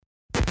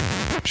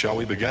Shall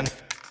we begin?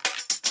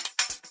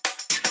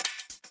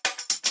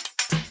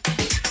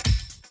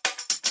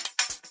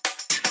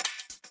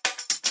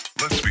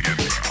 Let's begin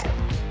now.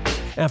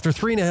 After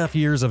 3.5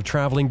 years of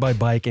traveling by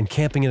bike and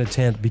camping in a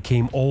tent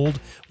became old,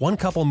 one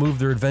couple moved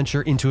their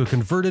adventure into a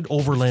converted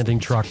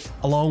overlanding truck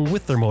along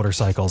with their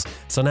motorcycles.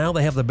 So now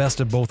they have the best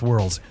of both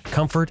worlds,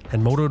 comfort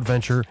and moto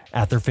adventure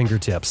at their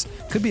fingertips.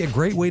 Could be a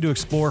great way to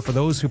explore for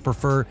those who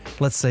prefer,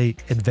 let's say,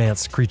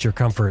 advanced creature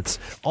comforts.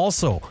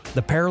 Also,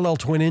 the Parallel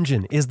Twin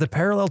engine. Is the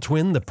Parallel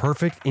Twin the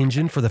perfect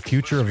engine for the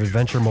future of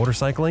adventure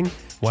motorcycling?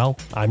 Well,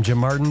 I'm Jim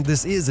Martin.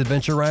 This is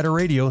Adventure Rider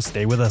Radio.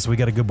 Stay with us. We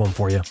got a good one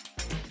for you.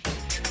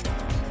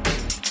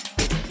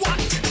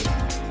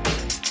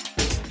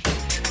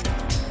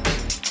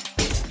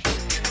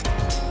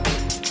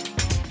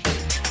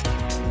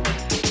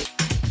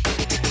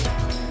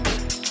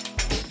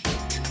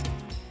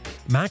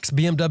 Max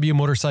BMW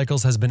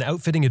Motorcycles has been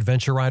outfitting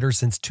adventure riders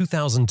since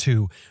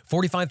 2002.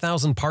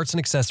 45,000 parts and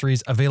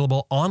accessories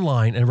available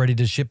online and ready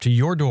to ship to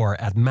your door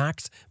at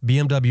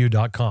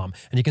maxbmw.com.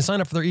 And you can sign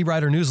up for their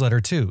e-rider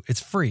newsletter too.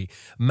 It's free.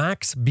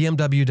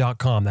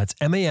 maxbmw.com. That's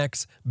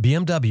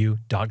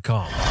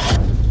maxbmw.com.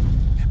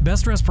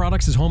 Best Rest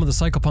Products is home of the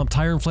Cycle Pump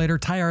Tire Inflator,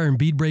 Tire Iron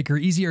Bead Breaker,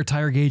 Easy Air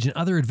Tire Gauge, and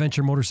other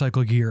adventure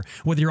motorcycle gear.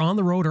 Whether you're on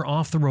the road or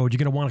off the road, you're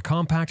going to want a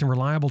compact and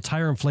reliable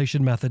tire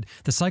inflation method.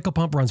 The Cycle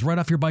Pump runs right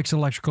off your bike's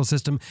electrical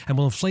system and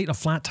will inflate a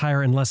flat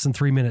tire in less than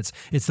 3 minutes.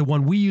 It's the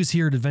one we use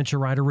here at Adventure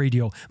Rider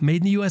Radio.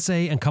 Made in the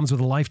USA and comes with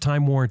a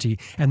lifetime warranty.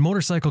 And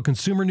Motorcycle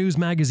Consumer News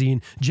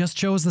Magazine just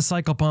chose the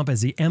Cycle Pump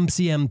as the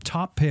MCM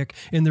top pick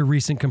in their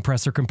recent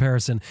compressor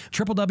comparison.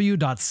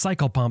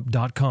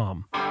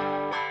 www.cyclepump.com.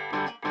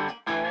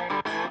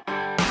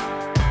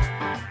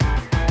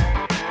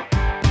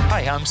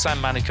 Hi, I'm Sam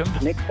Manicum.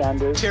 Nick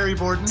Sanders. Terry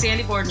Borden.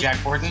 Sandy Borden.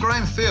 Jack Borden.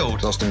 Graham Field.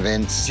 Dustin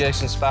Vince.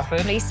 Jason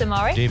Spafford. Lisa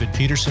Murray. David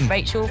Peterson.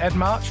 Rachel. Ed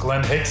March.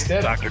 Glenn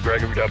Hickstead. Dr.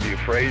 Gregory W.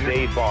 Fraser.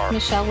 Dave Barr.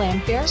 Michelle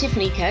Lamphere.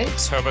 Tiffany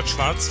Coates. Herbert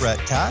Schwartz. Brett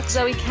Cox.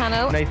 Zoe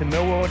Cano. Nathan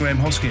Millward. Graham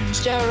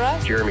Hoskins. Joe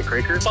Rush. Jeremy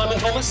Craker. Simon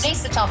Thomas.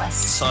 Lisa Thomas.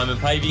 Simon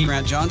Pavey.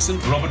 Grant Johnson.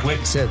 Robert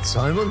Wick. Seth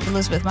Simon.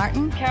 Elizabeth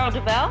Martin. Carol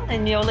DeVal,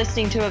 and you're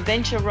listening to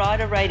Adventure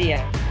Rider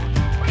Radio.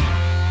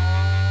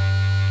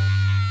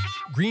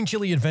 Green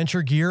Chili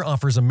Adventure Gear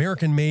offers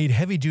American-made,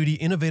 heavy-duty,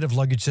 innovative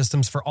luggage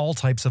systems for all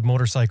types of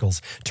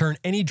motorcycles. Turn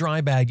any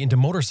dry bag into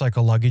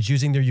motorcycle luggage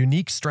using their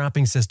unique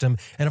strapping system.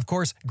 And of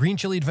course, Green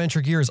Chili Adventure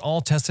Gear is all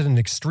tested in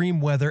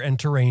extreme weather and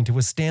terrain to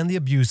withstand the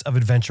abuse of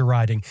adventure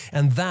riding.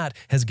 And that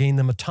has gained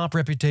them a top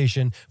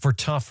reputation for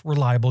tough,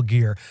 reliable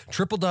gear.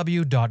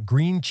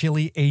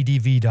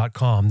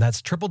 www.greenchiliadv.com.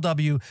 That's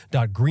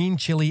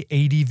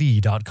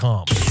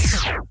www.greenchiliadv.com.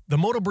 The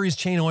MotoBreeze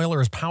chain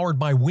oiler is powered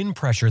by wind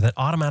pressure that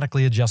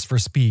automatically adjusts for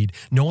speed.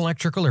 No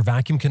electrical or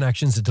vacuum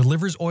connections. It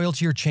delivers oil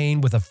to your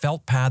chain with a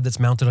felt pad that's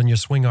mounted on your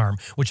swing arm,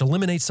 which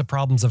eliminates the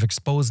problems of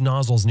exposed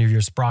nozzles near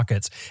your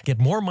sprockets. Get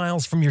more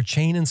miles from your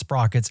chain and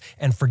sprockets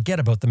and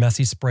forget about the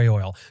messy spray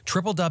oil.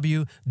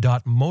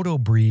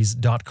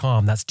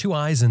 www.motobreeze.com. That's 2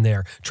 I's in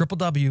there.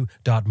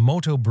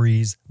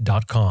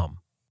 www.motobreeze.com.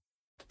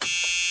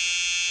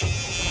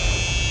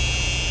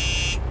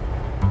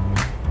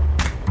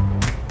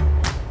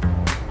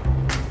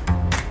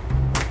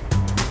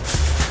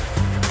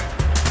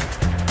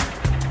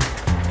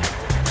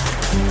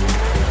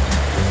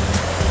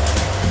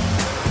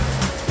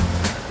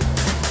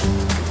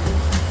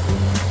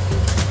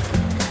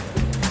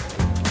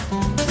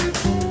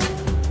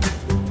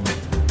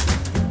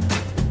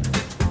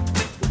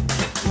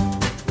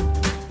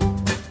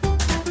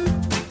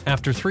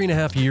 After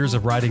 3.5 years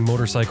of riding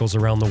motorcycles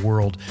around the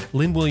world,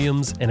 Lynn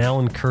Williams and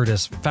Alan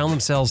Curtis found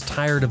themselves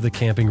tired of the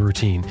camping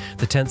routine.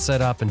 The tent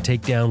setup and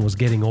takedown was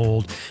getting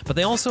old, but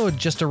they also had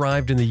just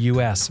arrived in the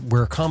US,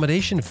 where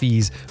accommodation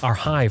fees are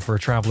high for a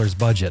traveler's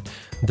budget.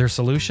 Their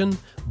solution?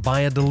 Buy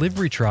a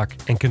delivery truck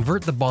and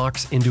convert the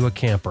box into a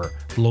camper.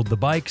 Load the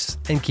bikes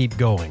and keep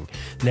going.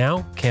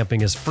 Now,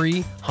 camping is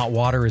free, hot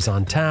water is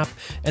on tap,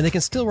 and they can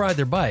still ride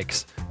their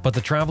bikes. But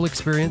the travel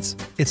experience,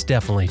 it's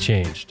definitely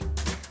changed.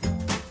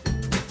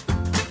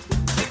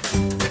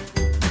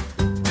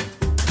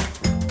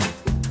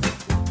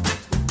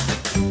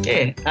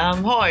 Yeah,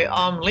 hi,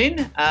 I'm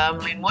Lynn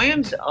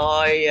Williams.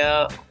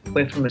 We're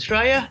from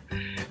Australia,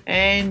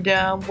 and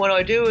what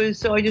I do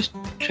is I just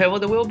travel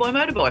the world by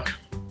motorbike.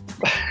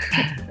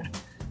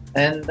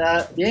 And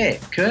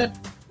Kurt,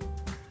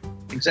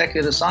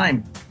 exactly the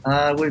same.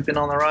 We've been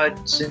on the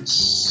road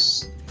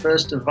since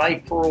 1st of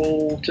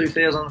April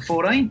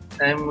 2014,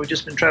 and we've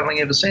just been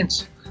travelling ever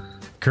since.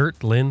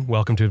 Kurt, Lynn,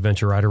 welcome to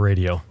Adventure Rider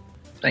Radio.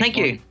 Thank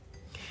you.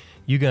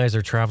 You guys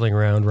are traveling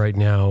around right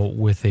now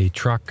with a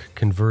truck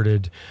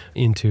converted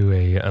into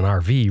an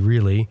RV,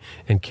 really,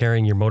 and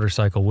carrying your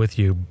motorcycle with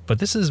you. But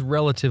this is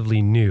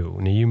relatively new.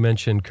 Now, you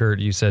mentioned, Kurt,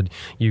 you said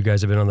you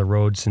guys have been on the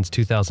road since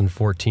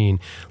 2014.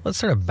 Let's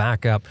sort of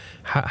back up.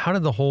 How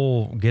did the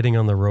whole getting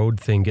on the road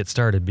thing get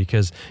started?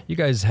 Because you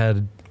guys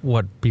had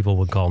what people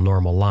would call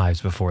normal lives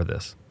before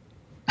this.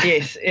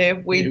 Yes,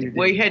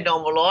 we had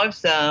normal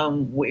lives.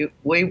 We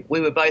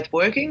were both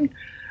working.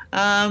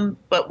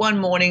 But one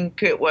morning,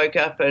 Kurt woke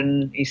up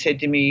and he said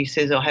to me, he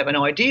says, I have an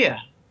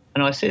idea.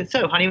 And I said,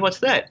 so, honey, what's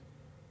that?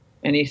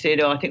 And he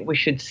said, I think we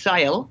should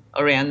sail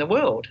around the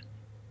world.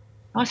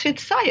 I said,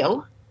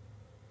 sail?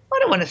 I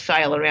don't want to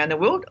sail around the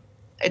world.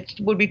 It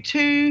would be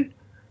too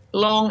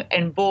long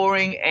and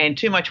boring and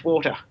too much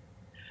water.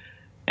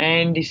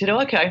 And he said, oh,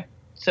 okay.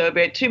 So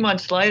about 2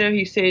 months later,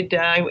 he said,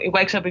 he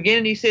wakes up again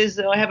and he says,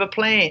 I have a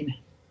plan.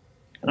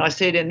 And I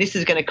said, and this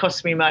is going to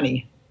cost me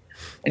money.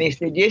 And he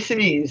said, yes, it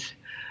is.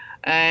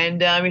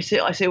 And I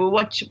said,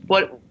 well,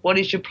 what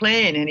is your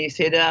plan? And he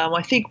said,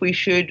 I think we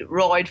should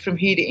ride from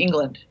here to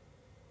England.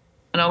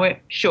 And I went,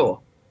 sure,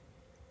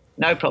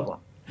 no problem.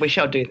 We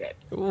shall do that.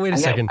 Wait a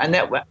second.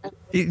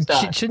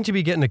 Shouldn't you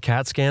be getting a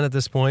CAT scan at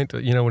this point?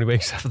 You know, when he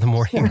wakes up in the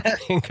morning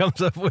and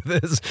comes up with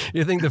this,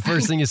 you think the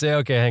first thing you say,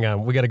 okay, hang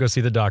on, we got to go see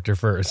the doctor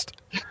first.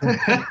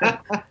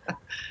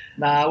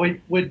 No,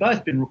 we've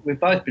both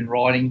been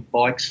riding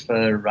bikes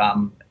for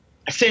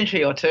a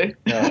century or two.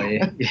 Oh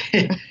yeah,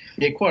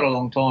 quite a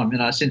long time. You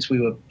know, since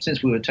we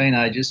were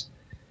teenagers.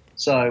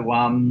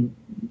 So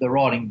the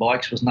riding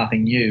bikes was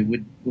nothing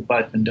new. We've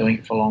both been doing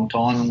it for a long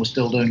time, and we're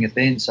still doing it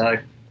then. So.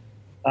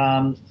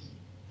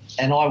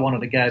 And I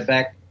wanted to go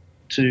back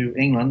to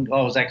England.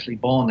 I was actually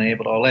born there,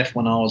 but I left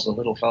when I was a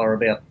little fella,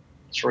 about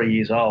 3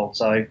 years old.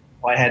 So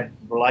I had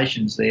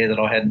relations there that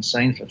I hadn't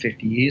seen for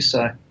 50 years.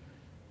 So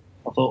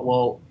I thought,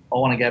 well, I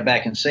want to go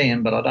back and see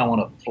them, but I don't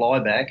want to fly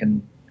back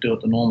and do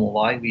it the normal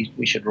way.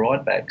 We should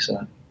ride back.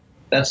 So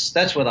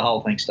that's where the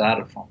whole thing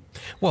started from.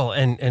 Well,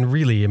 and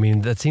really, I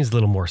mean, that seems a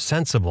little more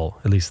sensible.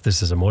 At least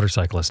this is a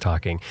motorcyclist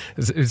talking.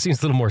 It seems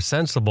a little more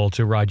sensible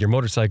to ride your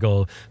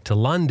motorcycle to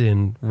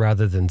London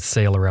rather than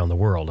sail around the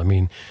world. I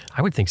mean,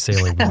 I would think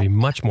sailing would be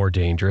much more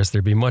dangerous.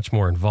 There'd be much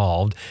more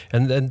involved,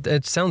 and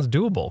it sounds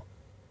doable.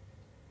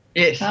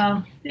 Yes.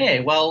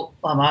 Yeah. Well,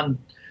 I've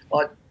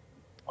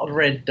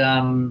read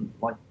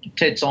like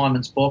Ted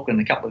Simon's book and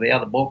a couple of the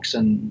other books,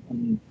 and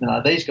you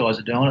know, these guys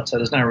are doing it, so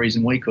there's no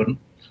reason we couldn't.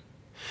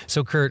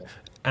 So, Kurt,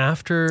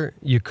 after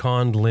you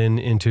conned Lynn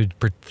into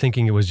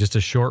thinking it was just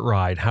a short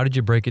ride, how did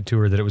you break it to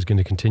her that it was going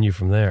to continue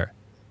from there?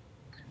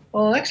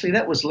 Well, actually,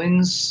 that was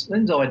Lynn's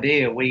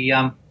idea. We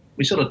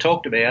sort of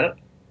talked about it,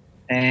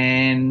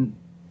 and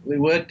we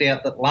worked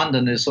out that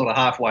London is sort of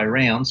halfway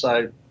round.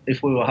 So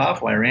if we were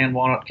halfway around,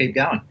 why not keep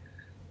going?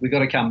 We got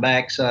to come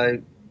back.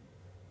 So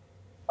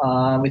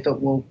we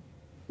thought, well,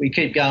 we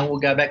keep going, we'll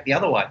go back the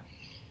other way.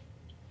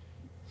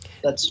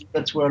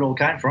 That's where it all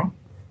came from.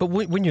 But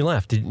when you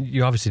left,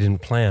 you obviously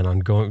didn't plan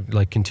on going,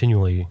 like,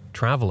 continually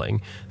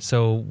traveling.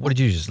 So what did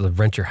you do, just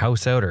rent your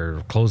house out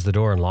or close the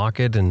door and lock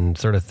it and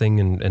sort of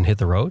thing and hit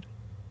the road?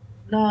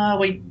 No,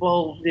 we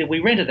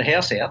rented a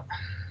house out.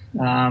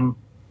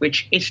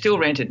 Which is still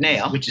rented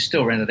now. Which is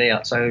still rented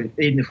out. So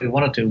even if we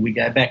wanted to, we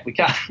go back. We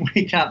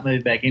can't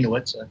move back into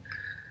it. So,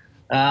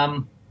 yeah,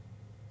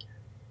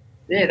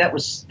 that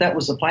was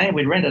the plan.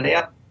 We'd rent it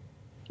out.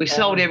 We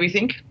sold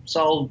everything.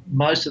 Sold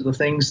most of the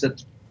things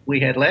that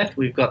we had left.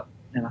 We've got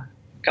a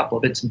couple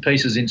of bits and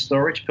pieces in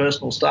storage,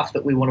 personal stuff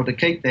that we wanted to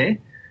keep there,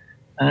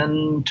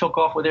 and took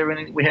off with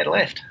everything that we had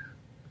left.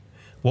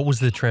 What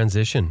was the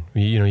transition?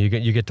 You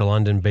get to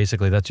London,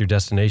 basically that's your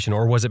destination,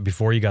 or was it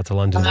before you got to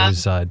London you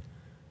decide?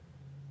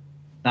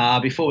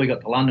 Before we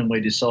got to London,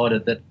 we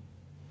decided that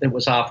it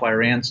was halfway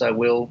around, so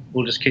we'll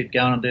just keep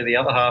going and do the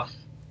other half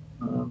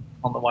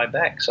on the way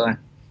back. So,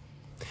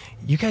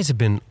 you guys have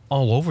been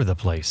all over the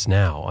place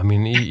now. I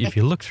mean, if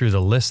you look through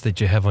the list that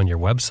you have on your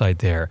website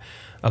there,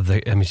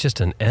 it's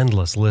just an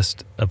endless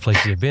list of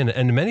places you've been,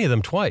 and many of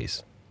them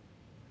twice.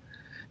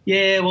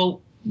 Yeah, well,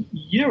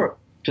 Europe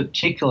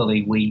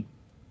particularly, we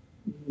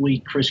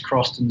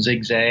crisscrossed and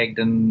zigzagged,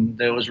 and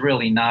there was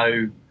really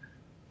no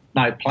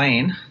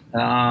plan.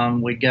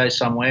 We'd go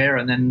somewhere,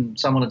 and then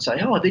someone would say,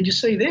 "Oh, did you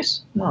see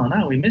this?" "Oh,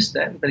 no, we missed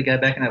that. We better go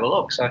back and have a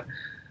look." So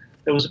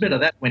there was a bit of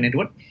that went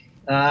into it.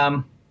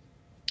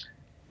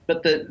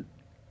 But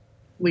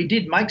we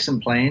did make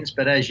some plans,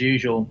 but as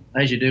usual,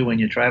 as you do when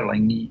you're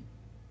travelling,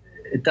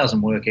 it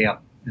doesn't work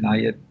out.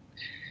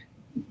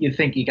 You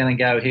think you're going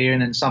to go here,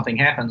 and then something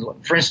happens.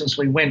 For instance,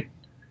 we went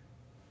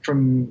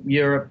from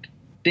Europe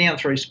down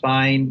through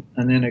Spain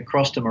and then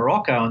across to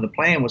Morocco, and the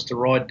plan was to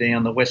ride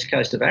down the west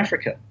coast of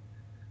Africa.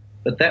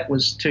 But that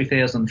was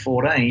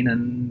 2014,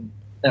 and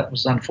that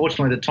was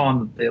unfortunately the time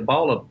that the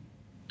Ebola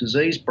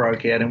disease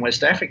broke out in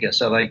West Africa.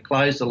 So they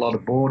closed a lot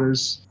of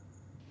borders.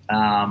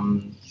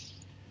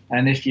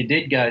 And if you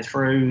did go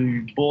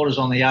through, borders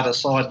on the other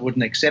side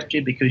wouldn't accept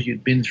you because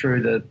you'd been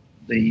through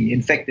the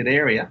infected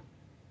area.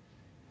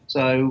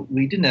 So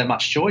we didn't have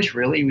much choice,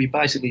 really. We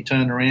basically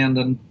turned around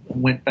and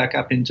went back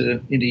up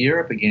into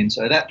Europe again.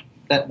 So that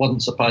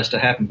wasn't supposed to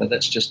happen, but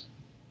that's just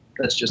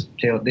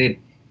how it did.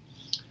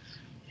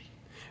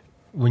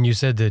 When you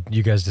said that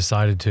you guys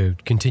decided to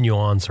continue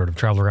on, sort of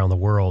travel around the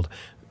world,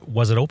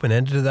 was it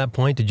open-ended at that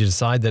point? Did you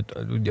decide that,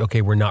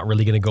 okay, we're not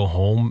really going to go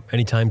home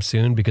anytime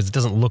soon? Because it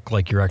doesn't look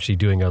like you're actually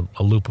doing a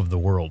loop of the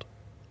world.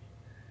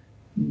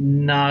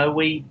 No,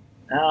 we'd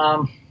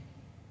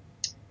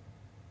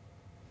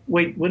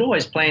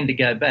always planned to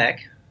go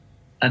back,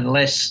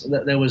 unless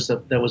there was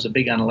a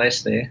big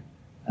unless there,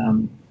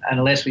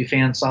 unless we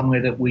found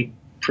somewhere that we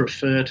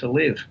prefer to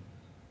live.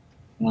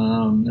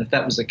 If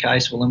that was the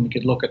case, well, then we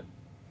could look at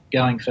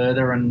going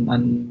further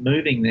and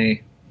moving there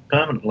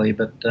permanently.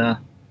 But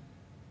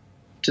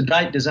to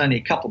date, there's only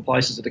a couple of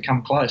places that have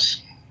come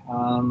close.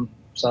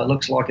 So it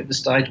looks like at this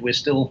stage we're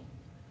still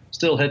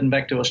heading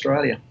back to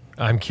Australia.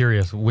 I'm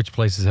curious, which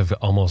places have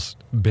almost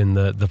been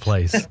the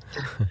place?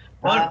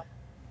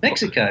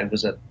 Mexico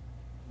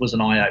was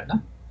an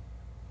eye-opener.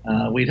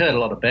 We'd heard a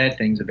lot of bad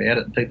things about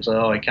it, and people say,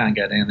 oh, you can't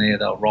go down there,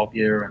 they'll rob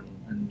you,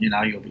 and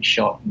you'll be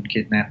shot and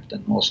kidnapped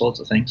and all sorts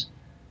of things.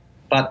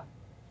 But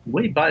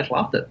we both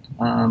loved it.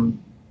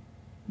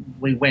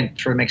 We went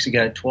through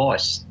Mexico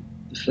twice.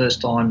 The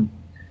first time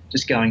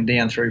just going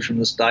down through from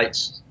the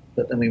States,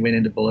 but then we went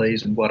into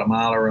Belize and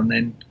Guatemala and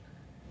then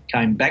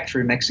came back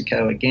through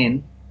Mexico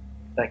again,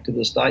 back to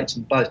the States,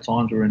 and both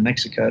times we were in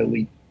Mexico.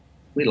 We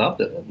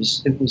loved it.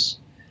 It was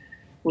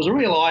a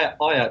real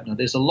eye-opener.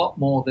 There's a lot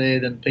more there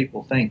than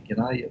people think,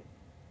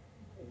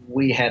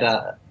 We had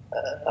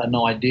an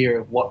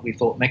idea of what we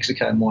thought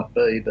Mexico might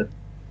be, but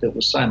there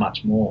was so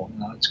much more.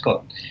 It's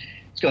got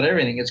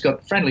everything. It's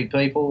got friendly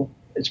people.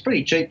 It's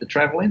pretty cheap to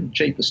travel in,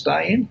 cheap to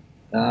stay in.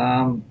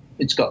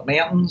 It's got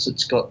mountains.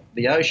 It's got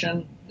the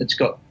ocean. It's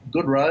got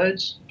good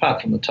roads,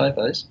 apart from the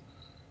topos.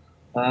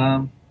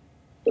 But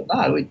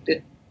no,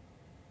 it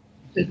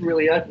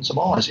really opened some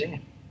eyes, yeah.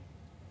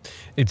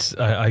 It's,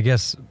 I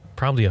guess,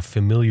 probably a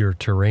familiar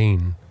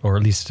terrain, or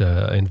at least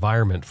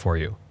environment for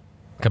you,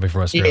 coming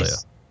from Australia.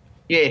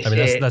 Yes. I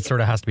mean, that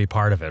sort of has to be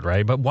part of it,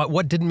 right? But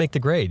what didn't make the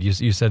grade?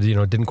 You said,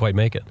 it didn't quite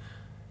make it.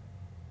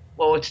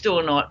 Well, it's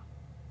still not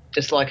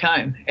just like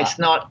home. It's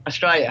not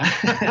Australia.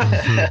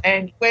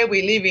 And where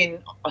we live in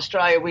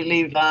Australia, we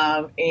live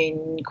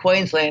in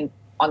Queensland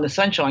on the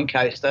Sunshine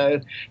Coast,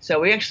 though. So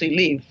we actually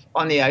live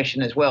on the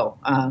ocean as well.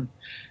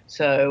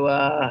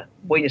 So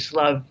we just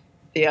love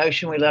the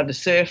ocean. We love to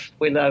surf.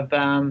 We love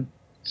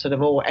sort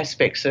of all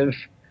aspects of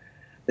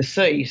the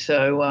sea.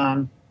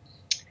 So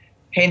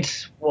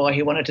hence why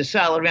he wanted to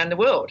sail around the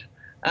world.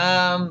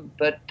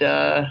 But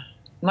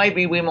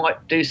maybe we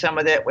might do some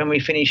of that when we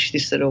finish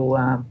this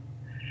little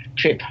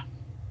trip.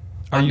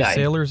 Are you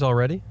sailors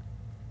already?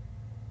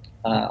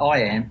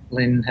 I am.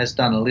 Lynn has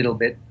done a little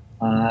bit,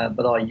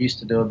 but I used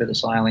to do a bit of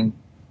sailing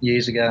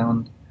years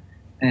ago,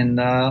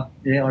 and I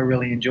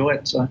really enjoy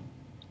it. So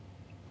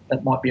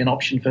that might be an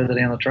option further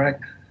down the track.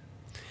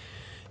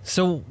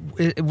 So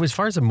as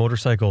far as the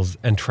motorcycles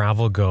and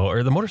travel go,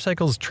 are the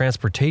motorcycles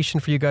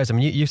transportation for you guys? I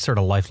mean, you're sort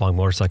of lifelong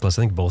motorcyclists.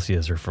 I think both of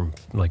you are from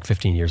like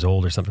 15 years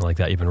old or something like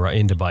that. You've been right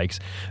into bikes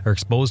or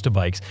exposed to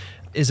bikes.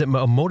 Is it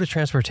a mode of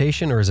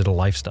transportation or is it a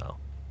lifestyle?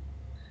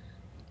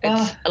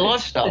 It's a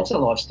lifestyle. It's a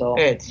lifestyle.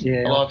 It's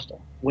a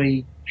lifestyle.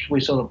 We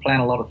sort of plan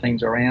a lot of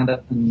things around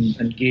it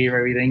and gear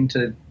everything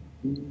to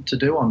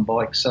do on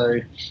bikes. So,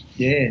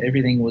 yeah,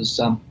 everything was,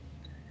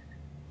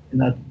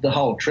 the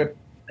whole trip,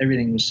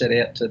 everything was set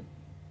out to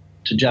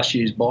just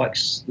use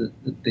bikes.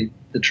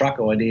 The truck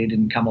idea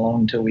didn't come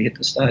along until we hit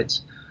the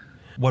States.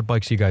 What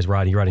bikes are you guys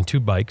riding? You're riding two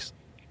bikes?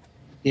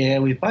 Yeah,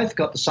 we've both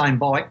got the same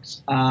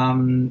bikes. They're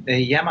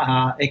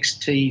Yamaha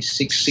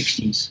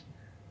XT660s.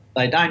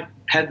 They don't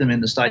have them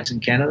in the States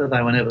and Canada.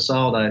 They were never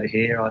sold over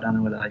here. I don't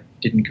know whether they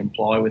didn't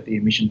comply with the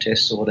emission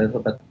tests or whatever,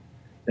 but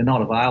they're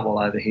not available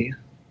over here.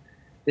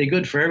 They're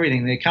good for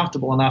everything. They're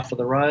comfortable enough for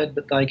the road,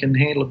 but they can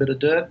handle a bit of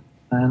dirt,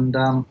 and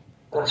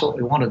that's what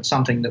we wanted,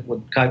 something that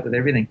would cope with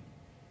everything.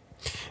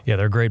 Yeah,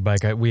 they're a great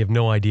bike. We have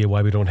no idea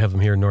why we don't have them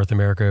here in North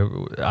America.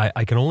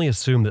 I can only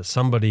assume that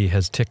somebody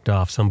has ticked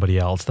off somebody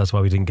else. That's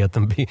why we didn't get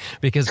them.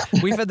 Because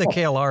we've had the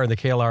KLR, and the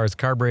KLR is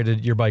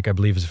carbureted. Your bike, I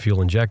believe, is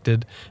fuel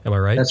injected. Am I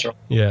right? That's right.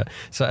 Yeah.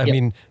 So,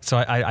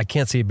 I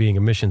can't see it being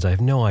emissions. I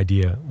have no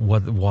idea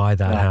why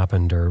that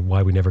happened or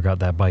why we never got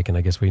that bike, and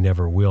I guess we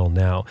never will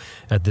now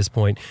at this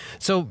point.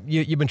 So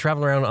you've been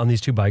traveling around on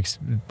these two bikes,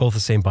 both the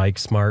same bike,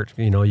 smart.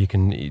 You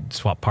can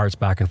swap parts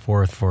back and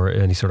forth for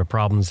any sort of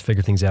problems,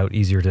 figure things out,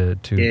 easier to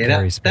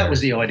carry spares. That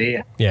was the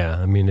idea. Yeah,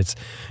 I mean,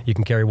 you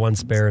can carry one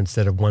spare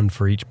instead of one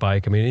for each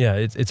bike. I mean, yeah,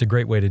 it's a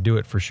great way to do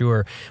it for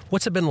sure.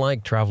 What's it been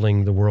like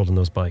traveling the world in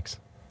those bikes?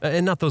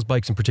 And not those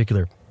bikes in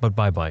particular, but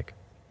by bike.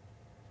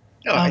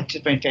 Oh, it's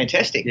just been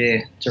fantastic.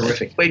 Yeah,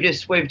 terrific. We've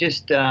just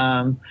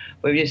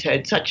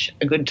had such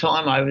a good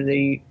time over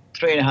the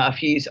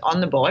 3.5 years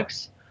on the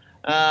bikes.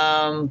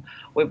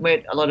 We've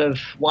met a lot of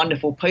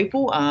wonderful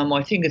people.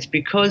 I think it's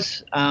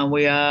because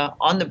we are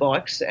on the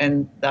bikes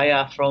and they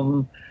are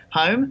from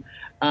home,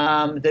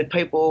 that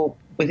people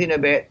within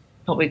about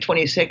probably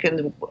 20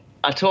 seconds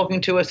are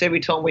talking to us every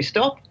time we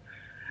stop.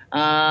 They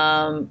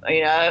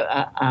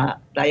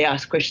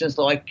ask questions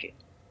like,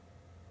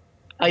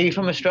 are you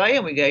from Australia?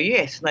 And we go,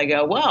 yes. And they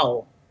go,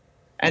 wow.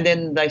 And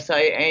then they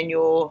say, and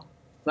your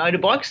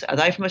motorbikes, are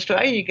they from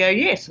Australia? And you go,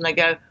 yes. And they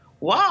go,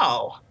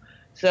 wow.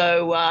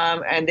 So,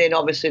 and then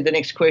obviously the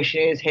next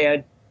question is,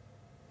 how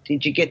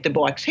did you get the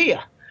bikes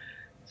here?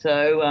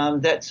 So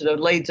that sort of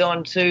leads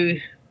on to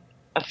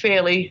a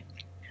fairly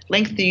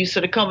lengthy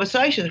sort of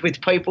conversations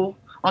with people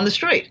on the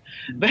street.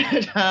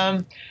 But,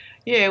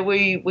 yeah,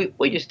 we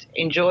just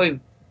enjoy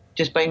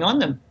just being on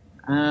them.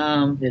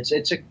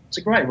 It's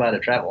a great way to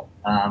travel.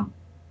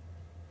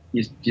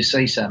 You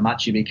see so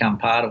much, you become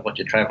part of what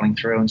you're travelling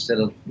through instead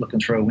of looking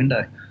through a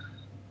window.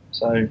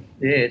 So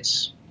yeah,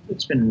 it's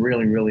been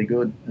really, really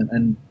good.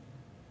 And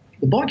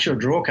the bike's your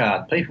draw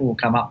card. People will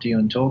come up to you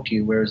and talk to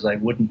you, whereas they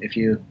wouldn't if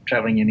you're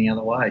travelling any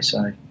other way.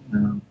 So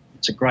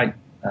it's a great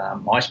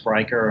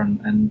icebreaker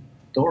and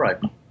door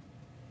opener.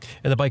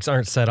 And the bikes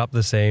aren't set up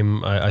the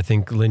same. I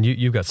think, Lynn,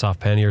 you've got soft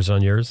panniers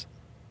on yours.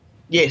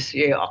 Yes,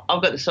 yeah,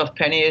 I've got the soft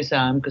panniers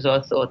because I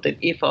thought that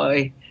if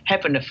I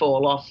happen to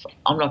fall off,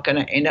 I'm not going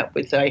to end up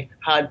with a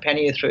hard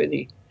pannier through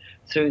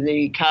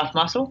the calf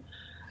muscle.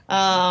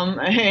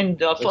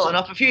 And I've fallen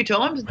off a few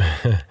times,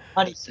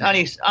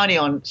 only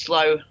on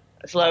slow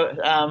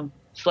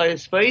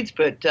speeds,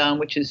 but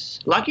which is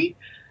lucky.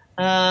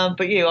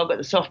 But yeah, I've got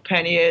the soft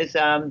panniers.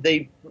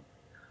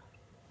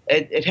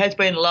 It has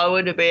been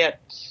lowered about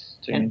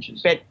 2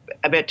 inches.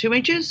 About 2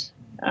 inches,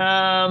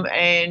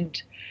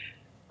 and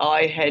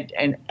I had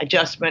an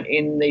adjustment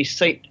in the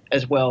seat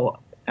as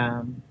well.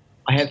 I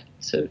have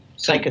to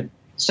take it.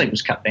 Seat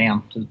was cut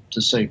down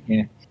to suit,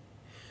 yeah.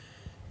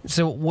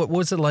 So what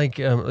was it like,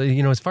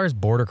 as far as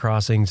border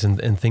crossings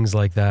and things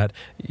like that,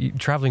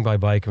 traveling by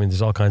bike, I mean,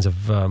 there's all kinds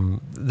of,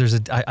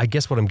 I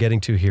guess what I'm getting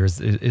to here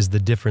is the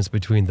difference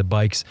between the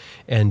bikes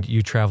and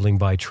you traveling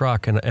by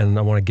truck, and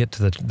I want to get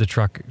to the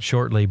truck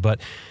shortly,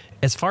 but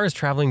as far as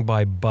traveling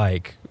by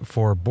bike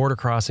for border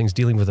crossings,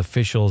 dealing with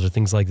officials or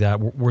things like that,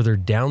 were there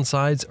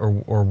downsides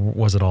or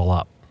was it all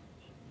up?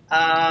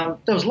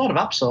 There was a lot of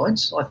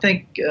upsides. I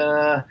think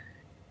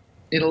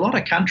in a lot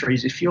of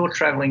countries, if you're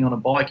travelling on a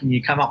bike and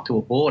you come up to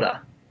a border,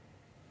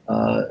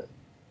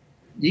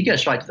 you go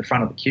straight to the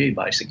front of the queue,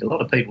 basically. A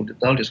lot of people,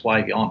 they'll just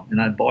wave you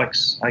on.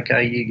 Bikes,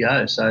 okay, you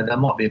go. So there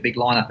might be a big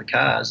lineup of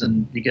cars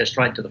and you go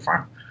straight to the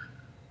front.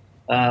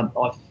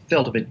 I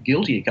felt a bit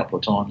guilty a couple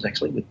of times,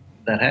 actually, with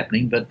that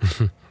happening. But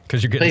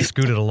because you're getting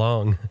scooted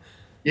along.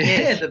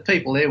 Yeah, the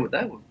people there,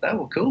 they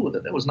were cool with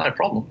it. There was no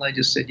problem. They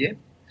just said, yeah.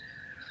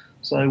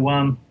 So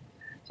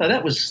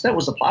that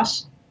was a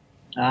plus.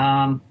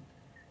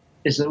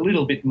 It's a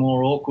little bit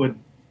more awkward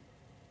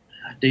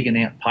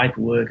digging out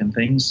paperwork and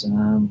things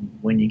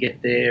when you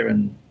get there,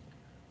 and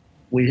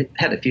we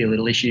had a few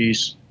little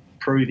issues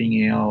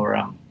proving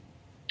our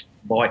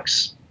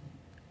bikes.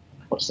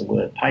 What's the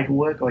word?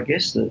 Paperwork, I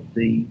guess.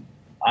 The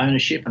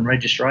ownership and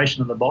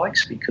registration of the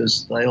bikes,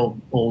 because all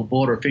the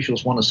border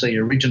officials want to see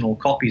original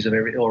copies of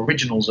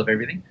originals of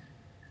everything.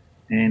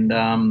 And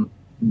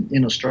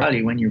in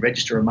Australia, when you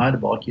register a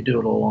motorbike, you do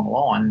it all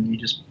online, and you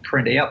just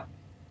print out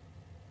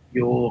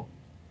your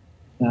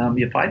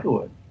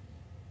paperwork.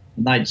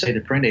 And they'd see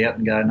the printout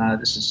and go, no,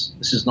 this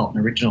is not an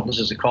original. This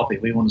is a copy.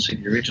 We want to see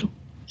the original.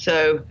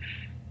 So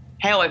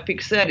how I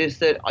fixed that is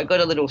that I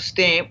got a little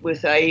stamp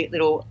with a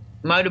little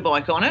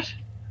motorbike on it,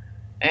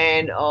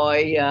 and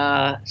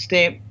I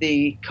stamped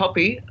the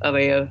copy of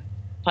our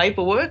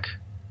paperwork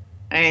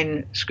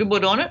and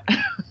scribbled on it.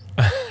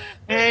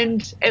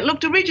 And it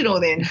looked original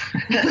then.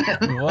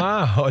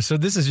 Wow. So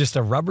this is just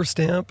a rubber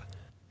stamp?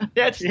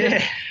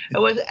 It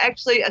was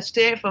actually a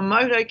stamp from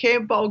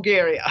Motocamp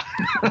Bulgaria.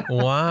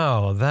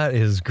 Wow, that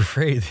is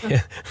great.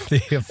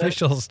 The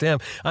official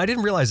stamp. I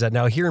didn't realize that.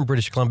 Now, here in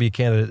British Columbia,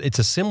 Canada, it's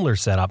a similar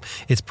setup.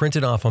 It's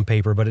printed off on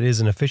paper, but it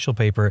is an official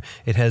paper.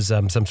 It has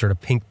some sort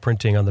of pink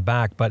printing on the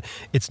back, but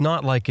it's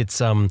not like it's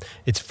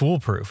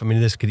foolproof. I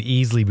mean, this could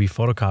easily be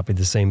photocopied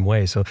the same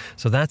way. So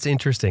that's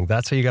interesting.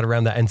 That's how you got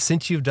around that. And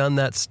since you've done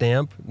that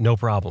stamp, no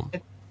problem.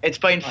 It's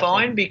been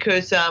fine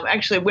because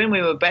actually when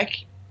we were back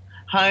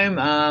home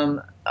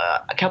a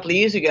couple of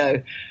years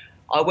ago,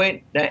 I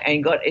went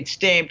and got it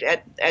stamped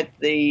at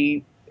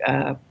the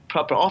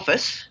proper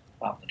office,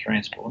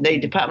 the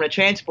Department of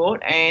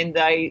Transport, and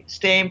they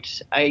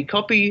stamped a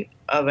copy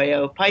of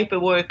our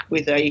paperwork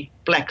with a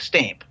black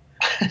stamp.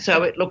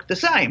 So it looked the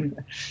same.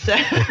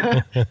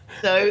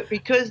 So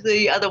because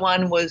the other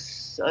one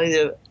was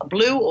either a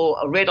blue or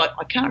a red,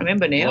 I can't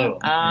remember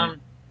now.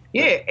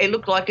 Yeah, it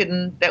looked like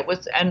that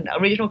was an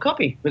original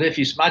copy. But if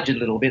you smudge it a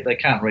little bit, they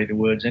can't read the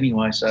words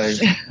anyway. So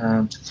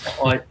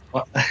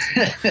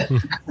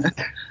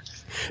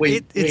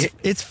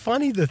it's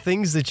funny the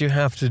things that you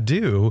have to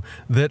do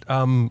that.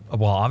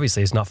 Well,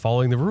 obviously, it's not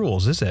following the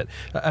rules, is it?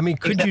 I mean,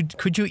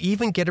 could you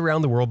even get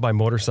around the world by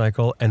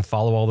motorcycle and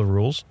follow all the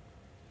rules?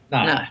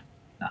 No.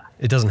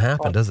 It doesn't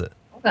happen, does it?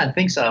 I don't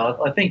think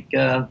so. I think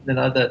that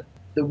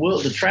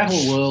the travel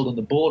world and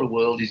the border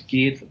world is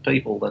geared for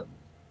people that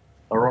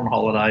are on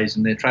holidays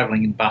and they're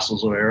travelling in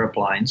buses or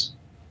aeroplanes,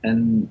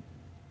 and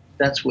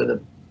that's where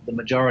the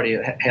majority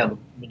of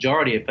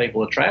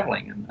people are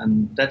travelling,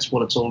 and that's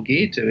what it's all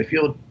geared to. If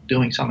you're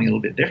doing something a little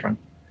bit different,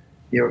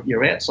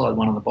 you're outside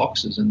one of the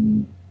boxes,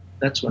 and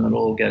that's when it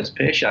all goes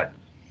pear-shaped.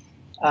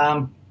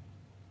 The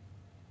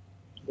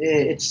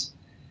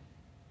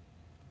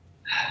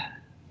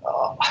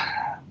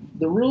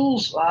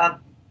rules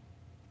aren't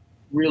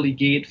really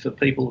geared for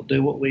people to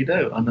do what we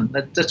do, and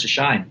that's a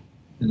shame.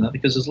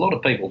 Because there's a lot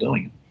of people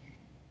doing it.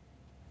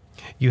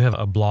 You have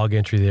a blog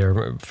entry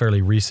there,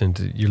 fairly recent.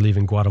 You're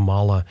leaving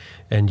Guatemala,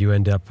 and you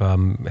end up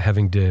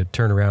having to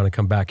turn around and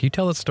come back. Can you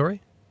tell that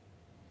story?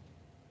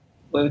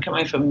 We were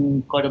coming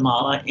from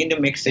Guatemala into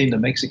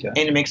Mexico.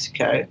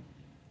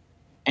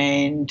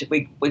 And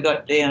we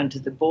got down to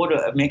the border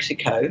of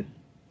Mexico.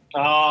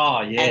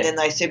 Oh, yeah. And then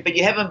they said, but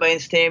you haven't been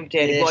stamped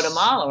out in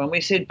Guatemala. And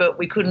we said, but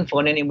we couldn't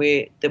find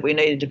anywhere that we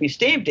needed to be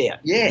stamped out.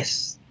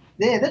 Yes.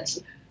 Yeah,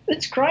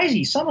 that's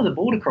crazy. Some of the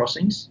border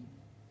crossings,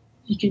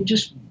 you can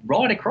just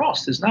ride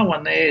across. There's no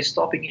one there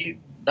stopping you.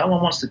 No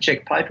one wants to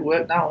check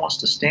paperwork. No one wants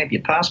to stamp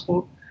your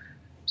passport.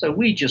 So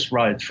we just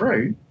rode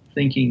through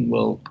thinking,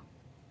 well,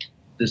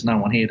 there's no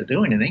one here to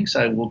do anything,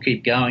 so we'll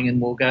keep going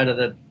and we'll go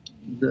to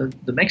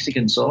the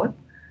Mexican side.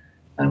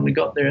 And we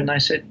got there and they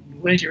said,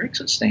 where's your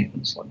exit stamp?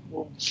 And it's like,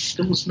 well,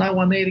 there was no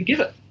one there to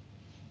give it.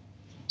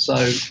 So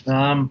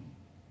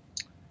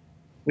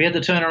we had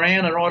to turn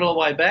around and ride all the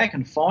way back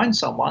and find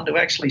someone to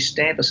actually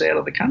stamp us out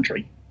of the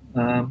country.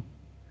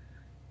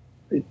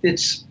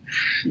 It's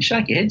you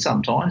shake your head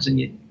sometimes, and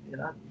you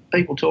know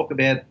people talk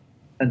about,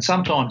 and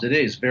sometimes it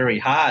is very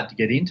hard to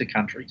get into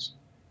countries.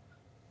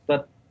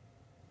 But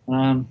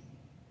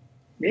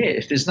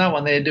if there's no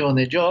one there doing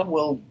their job,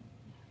 well,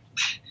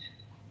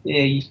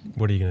 yeah.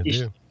 What are you going to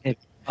do?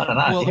 I don't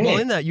know. Well,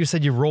 in that you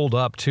said you rolled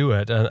up to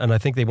it, and I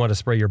think they want to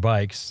spray your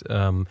bikes.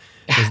 They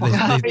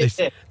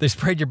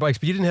sprayed your bikes,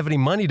 but you didn't have any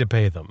money to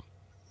pay them.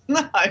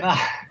 No.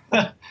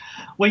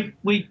 We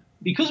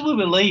because we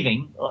were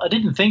leaving, I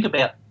didn't think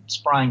about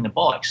spraying the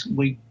bikes.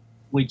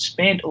 We'd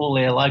spent all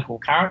our local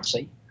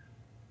currency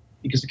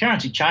because the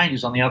currency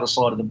changes on the other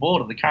side of the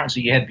border. The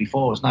currency you had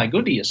before was no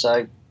good to you,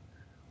 so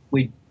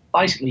we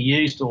basically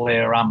used all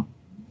our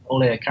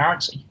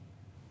currency.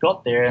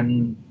 Got there,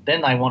 and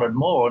then they wanted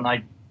more,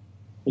 and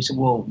we said,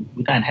 well,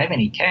 we don't have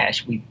any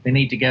cash. We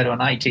need to go to an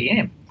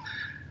ATM.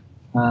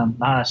 No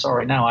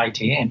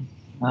ATM.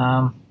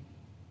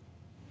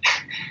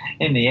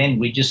 In the end,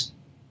 we just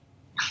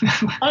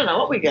I don't know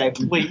what we gave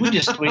them. we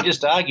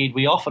just argued.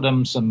 We offered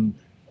them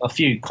a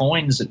few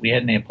coins that we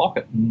had in our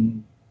pocket,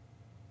 and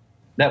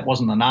that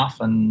wasn't enough.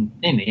 And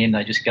in the end,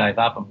 they just gave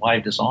up and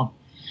waved us on.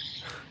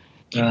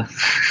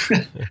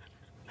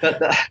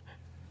 But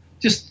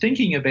just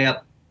thinking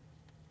about,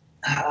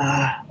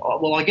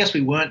 well, I guess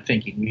we weren't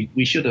thinking.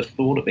 We should have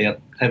thought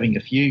about having a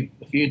few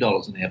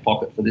dollars in our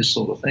pocket for this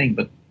sort of thing.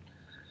 But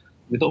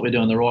we thought we were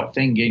doing the right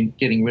thing,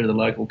 getting rid of the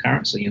local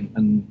currency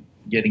and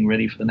getting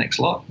ready for the next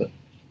lot. But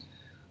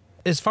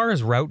as far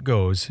as route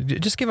goes,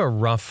 just give a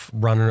rough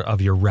run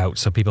of your route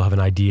so people have an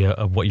idea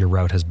of what your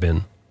route has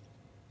been.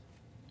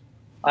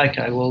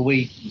 Okay, well,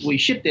 we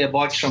shipped our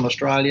bikes from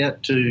Australia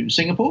to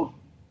Singapore,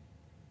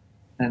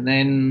 and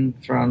then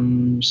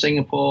from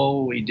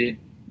Singapore we did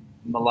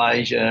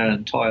Malaysia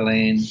and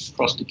Thailand,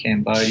 across to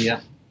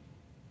Cambodia.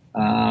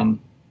 And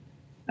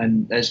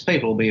as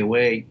people will be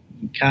aware,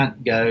 you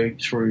can't go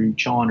through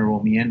China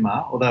or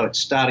Myanmar, although it's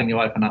starting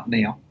to open up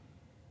now.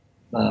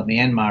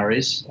 Myanmar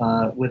is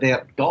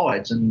without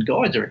guides, and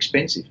guides are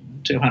expensive,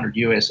 $200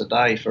 US a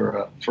day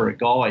for a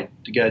guide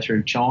to go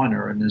through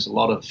China, and there's a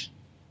lot of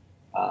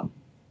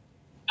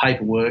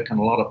paperwork and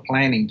a lot of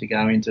planning to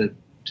go into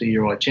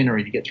your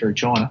itinerary to get through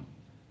China.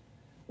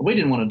 But we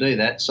didn't want to do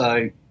that,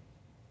 so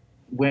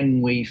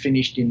when we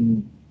finished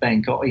in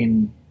Bangkok,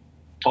 in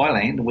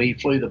Thailand, we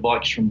flew the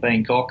bikes from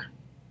Bangkok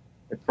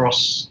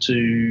across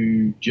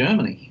to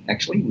Germany.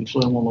 Actually, we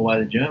flew them all the way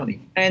to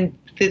Germany. And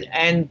the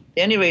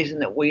only reason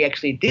that we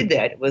actually did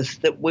that was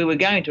that we were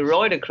going to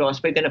ride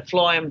across. We're going to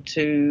fly them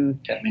to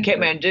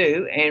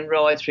Kathmandu and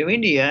ride through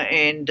India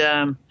and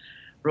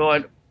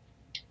ride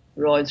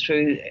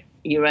through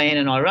Iran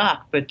and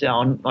Iraq, but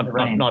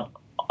not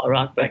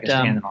Iraq, but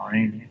Pakistan and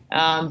Iran.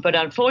 Yeah. But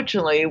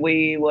unfortunately,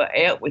 we were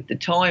out with the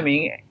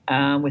timing,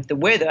 with the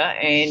weather,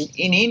 and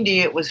in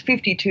India it was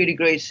 52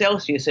 degrees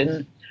Celsius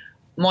and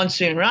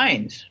monsoon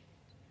rains.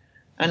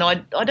 And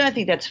I don't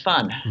think that's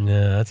fun.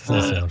 No, that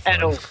doesn't sound fun.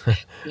 At all.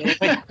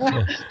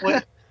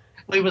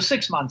 We were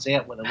 6 months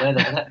out with the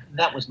weather.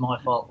 That was my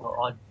fault.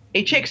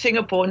 He checked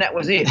Singapore and that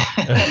was it.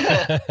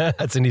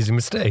 That's an easy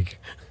mistake.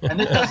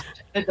 And it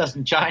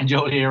doesn't change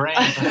all year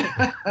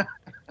round.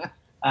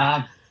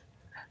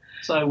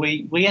 So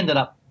we ended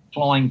up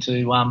flying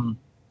to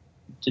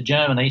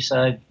Germany.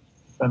 So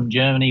from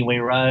Germany we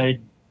rode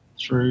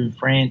through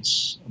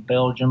France,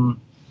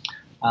 Belgium,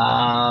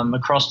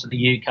 across to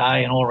the UK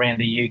and all around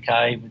the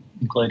UK,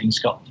 including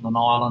Scotland and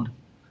Ireland.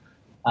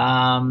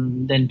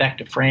 Then back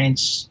to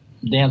France,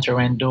 down through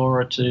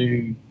Andorra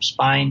to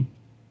Spain,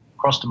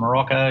 across to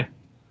Morocco,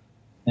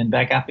 and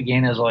back up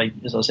again. As I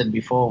said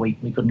before, we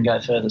couldn't go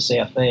further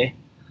south there.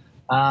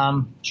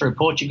 Through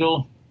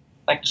Portugal,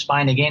 back to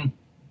Spain again,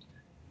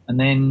 and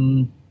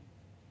then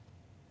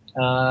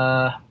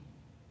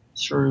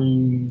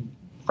through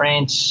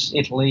France,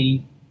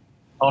 Italy,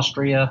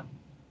 Austria,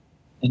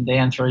 and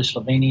down through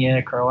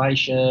Slovenia,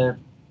 Croatia,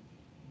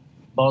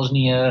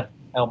 Bosnia,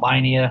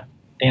 Albania,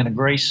 down to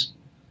Greece,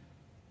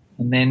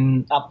 and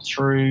then up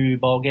through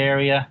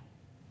Bulgaria,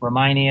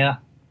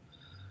 Romania,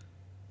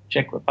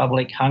 Czech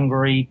Republic,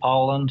 Hungary,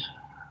 Poland,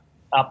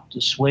 up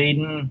to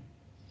Sweden,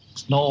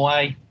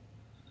 Norway,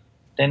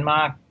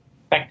 Denmark,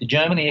 back to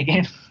Germany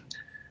again,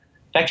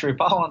 back through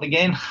Poland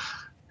again.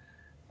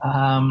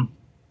 And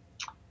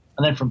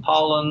then from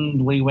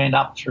Poland, we went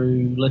up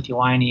through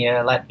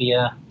Lithuania,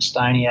 Latvia,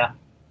 Estonia,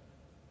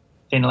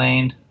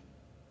 Finland,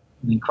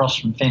 and then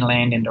crossed from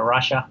Finland into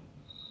Russia,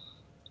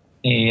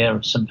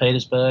 near St.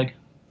 Petersburg.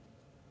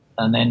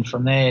 And then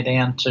from there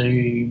down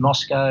to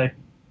Moscow,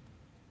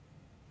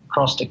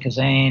 across to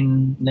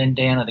Kazan, and then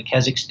down to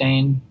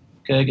Kazakhstan,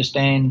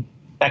 Kyrgyzstan,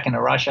 back into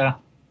Russia,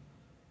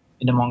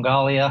 into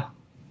Mongolia,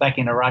 back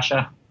into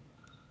Russia,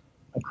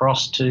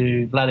 across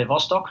to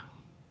Vladivostok.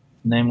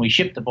 And then we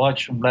shipped the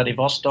bikes from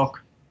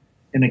Vladivostok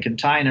in a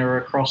container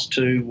across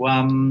to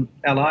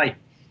LA.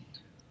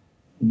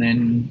 And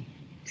then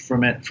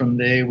from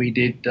there we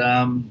did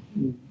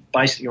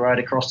basically rode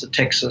across to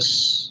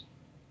Texas,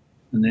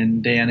 and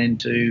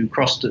then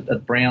crossed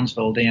at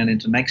Brownsville down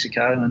into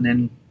Mexico, and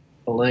then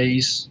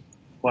Belize,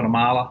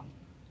 Guatemala,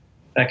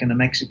 back into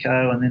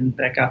Mexico, and then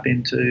back up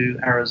into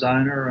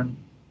Arizona,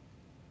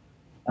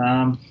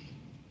 and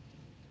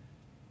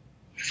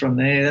from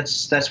there,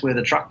 that's where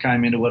the truck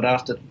came into it.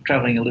 After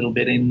travelling a little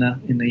bit in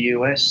the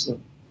US,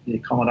 the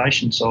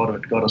accommodation side of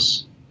it got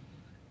us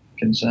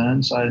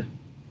concerned, so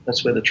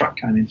that's where the truck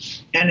came in.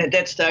 And at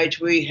that stage,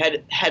 we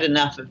had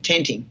enough of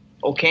tenting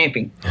or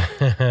camping.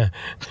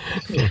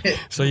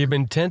 So you've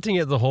been tenting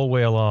it the whole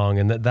way along,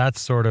 and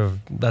that's one of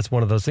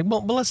those things.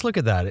 Well, let's look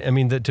at that. I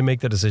mean, to make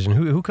the decision,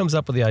 who comes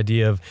up with the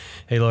idea of,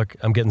 hey, look,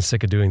 I'm getting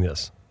sick of doing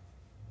this?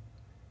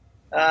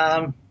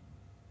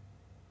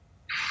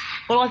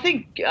 Well, I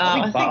think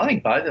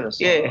both of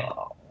us. Yeah,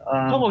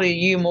 probably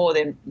you more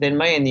than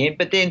me in the end.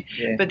 But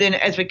then,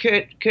 as for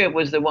Kurt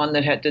was the one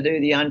that had to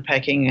do the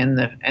unpacking and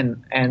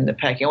the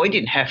packing. Well, he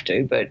didn't have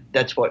to, but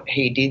that's what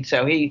he did.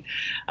 So he,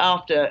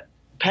 after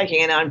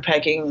packing and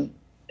unpacking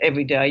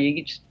every day,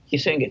 you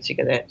soon get sick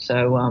of that.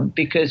 So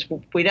because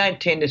we don't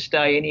tend to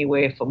stay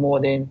anywhere for more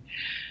than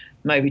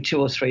maybe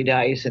 2 or 3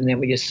 days, and then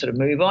we just sort of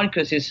move on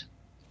because there's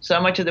so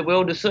much of the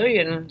world to see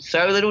and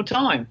so little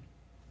time.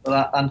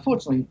 Well,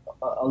 unfortunately,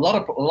 a lot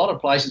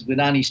of places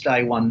we'd only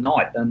stay one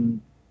night, and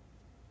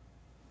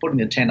putting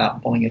the tent up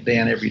and pulling it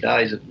down every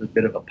day is a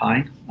bit of a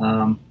pain.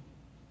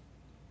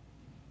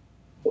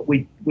 But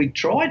we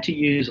tried to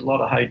use a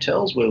lot of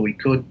hotels where we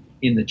could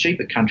in the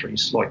cheaper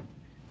countries like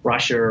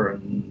Russia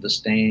and the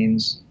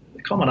stands.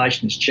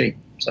 Accommodation is cheap,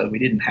 so we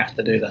didn't have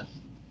to do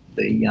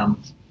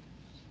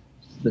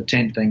the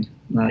tent thing.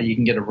 You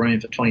can get a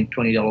room for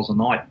 $20 a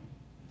night.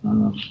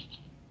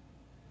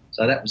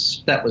 So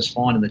that was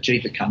fine in the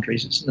cheaper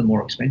countries. It's in the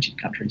more expensive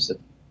countries that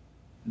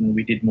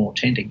we did more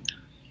tenting.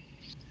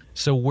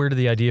 So where did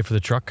the idea for the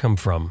truck come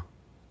from?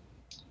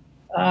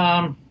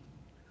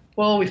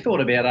 Well, we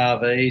thought about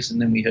RVs, and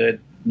then we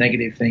heard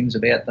negative things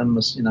about them,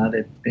 as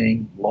they're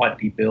being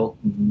lightly built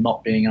and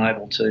not being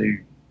able to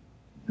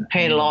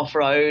handle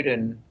off-road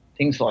and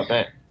things like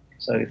that.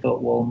 So we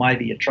thought, well,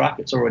 maybe a truck,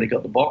 it's already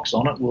got the box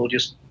on it. We'll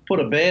just put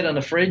a bed and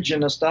a fridge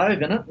and a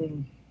stove in it,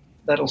 and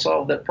that'll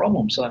solve that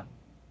problem. So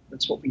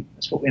that's what we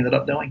ended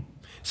up doing.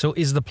 So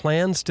is the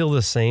plan still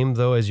the same,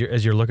 though, as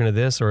you're looking at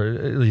this, or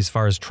at least as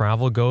far as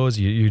travel goes?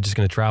 You're just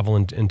going to travel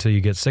until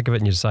you get sick of it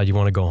and you decide you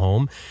want to go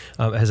home.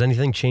 Has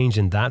anything changed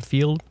in that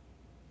field?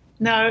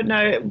 No.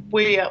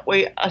 We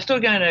are still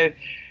going to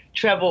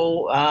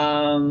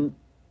travel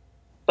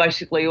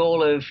basically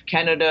all of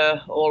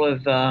Canada, all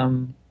of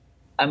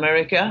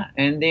America,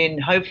 and then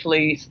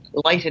hopefully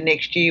later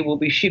next year we'll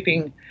be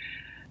shipping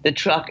the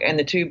truck and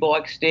the 2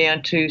 bikes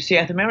down to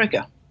South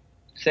America.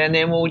 So, and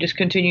then we'll just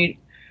continue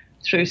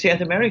through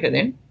South America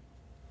then.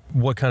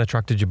 What kind of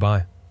truck did you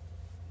buy?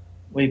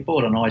 We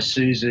bought an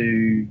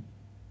Isuzu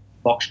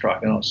box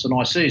truck. It's an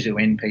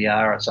Isuzu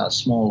NPR. It's a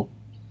small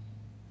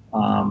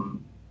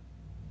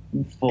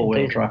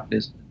four-wheel truck.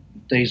 There's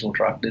diesel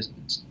truck. It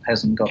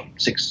hasn't got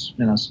 6.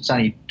 It's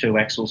only 2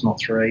 axles, not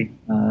 3.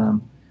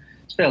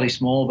 It's fairly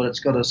small, but it's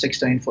got a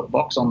 16-foot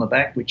box on the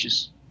back, which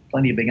is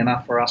plenty big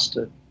enough for us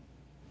to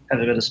have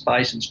a bit of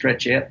space and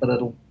stretch out. But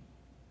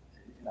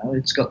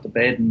it's got the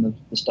bed and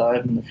the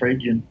stove and the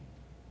fridge and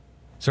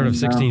sort of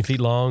 16 feet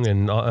long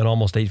and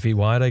almost 8 feet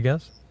wide, I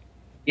guess.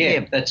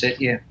 Yeah, that's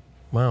it. Yeah.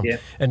 Wow. Yeah.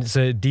 And it's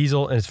a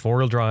diesel and it's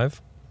 4-wheel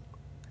drive.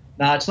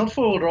 No, it's not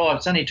 4-wheel drive.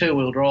 It's only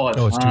 2-wheel drive.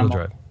 Oh, it's 2-wheel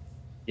drive.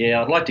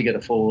 Yeah, I'd like to get a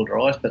 4-wheel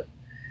drive, but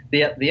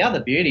the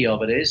other beauty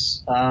of it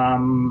is a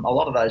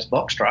lot of those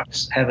box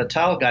trucks have a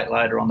tailgate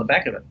loader on the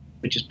back of it,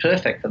 which is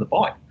perfect for the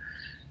bike.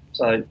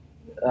 So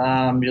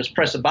you just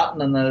press a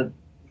button and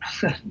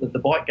the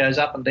bike goes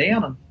up and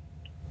down. And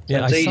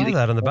yeah, I saw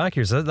that on the back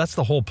here. So that's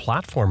the whole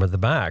platform at the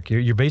back.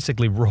 You're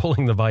basically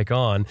rolling the bike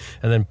on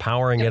and then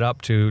powering it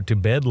up to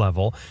bed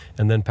level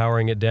and then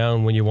powering it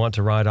down when you want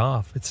to ride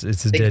off. It's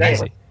dead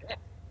easy.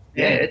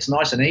 Yeah, it's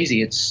nice and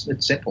easy. It's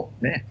simple.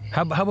 Yeah.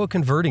 How about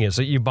converting it?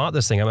 So you bought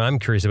this thing. I mean, I'm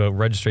curious about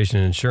registration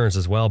and insurance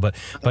as well. But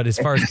as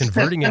far as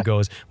converting it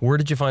goes, where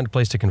did you find a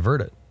place to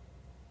convert it?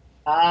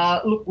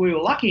 Look, we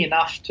were lucky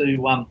enough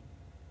to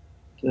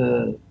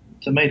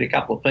meet a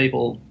couple of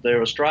people.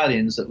 They're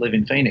Australians that live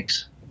in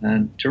Phoenix,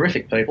 and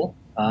terrific people.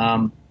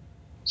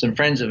 Some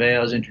friends of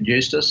ours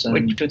introduced us, and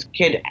Which was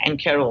Ked and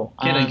Carol.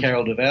 Ken and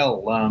Carol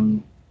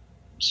Duvall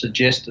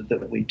suggested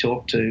that we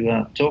talk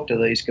to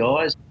these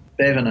guys,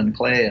 Bevan and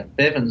Claire.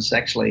 Bevan's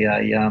actually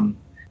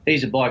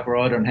he's a bike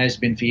rider and has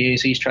been for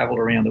years. He's travelled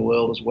around the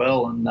world as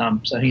well,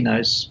 and so he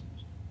knows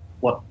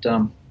what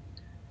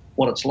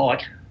it's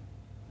like.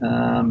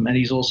 And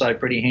he's also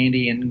pretty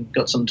handy and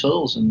got some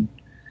tools and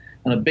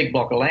a big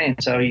block of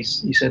land. So he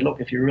said, look,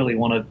 if you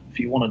want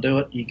to do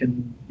it, you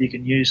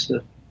can use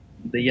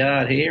the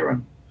yard here,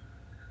 and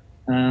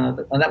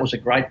that was a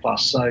great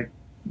plus. So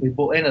we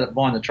ended up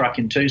buying the truck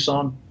in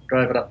Tucson,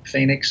 drove it up to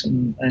Phoenix,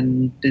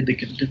 and did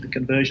the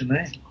conversion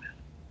there.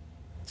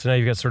 So now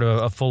you've got sort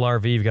of a full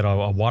RV. You've got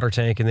a water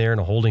tank in there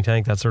and a holding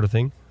tank, that sort of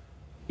thing.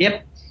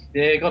 Yep,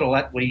 yeah, got all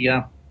that. We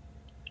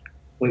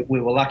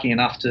were lucky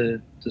enough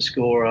to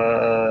score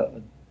a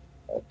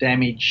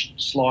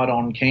damaged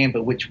slide-on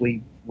camper, which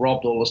we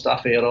robbed all the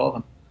stuff out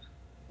of,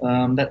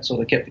 and that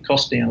sort of kept the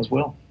cost down as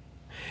well.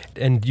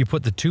 And you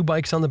put the 2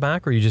 bikes on the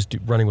back, or are you just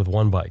running with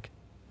 1 bike?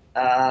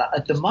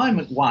 At the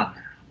moment, 1.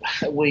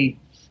 We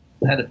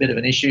had a bit of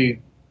an issue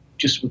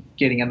just with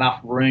getting enough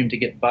room to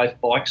get both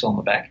bikes on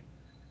the back.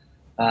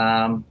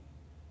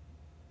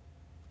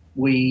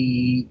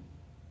 We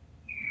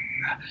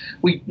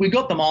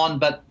got them on,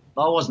 but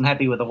I wasn't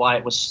happy with the way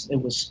it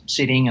was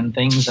sitting and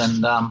things,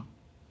 and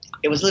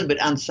It was a little bit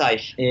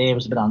unsafe. yeah, it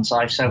was a bit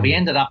unsafe. So we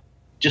ended up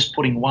just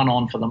putting 1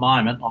 on for the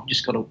moment. I've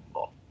just got to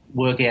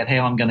work out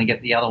how I'm going to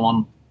get the other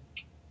one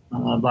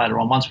later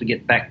on. Once we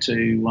get back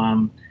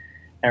to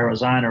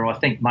Arizona, I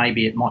think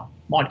maybe it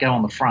might go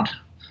on the front.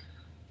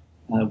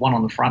 1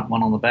 on the front,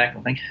 1 on the back,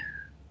 I think.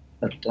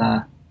 But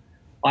I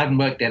haven't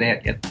worked that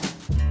out yet.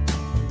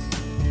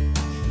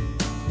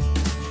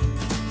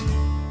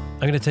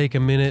 I'm going to take a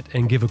minute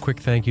and give a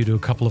quick thank you to a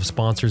couple of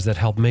sponsors that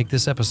help make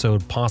this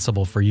episode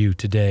possible for you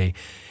today.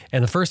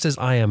 And the first is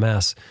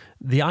IMS.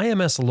 The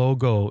IMS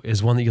logo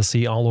is one that you'll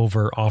see all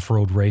over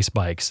off-road race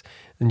bikes.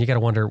 And you got to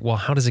wonder, well,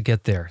 how does it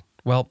get there?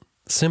 Well,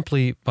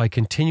 simply by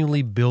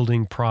continually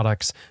building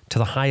products to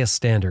the highest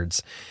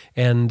standards.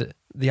 And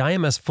the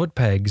IMS foot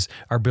pegs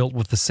are built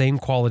with the same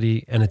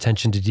quality and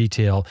attention to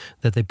detail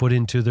that they put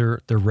into their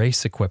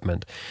race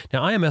equipment.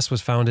 Now, IMS was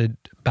founded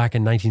back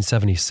in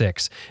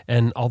 1976,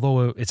 and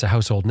although it's a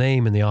household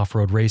name in the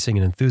off-road racing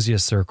and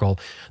enthusiast circle,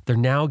 they're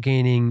now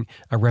gaining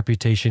a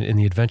reputation in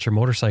the adventure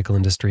motorcycle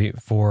industry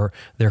for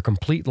their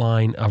complete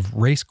line of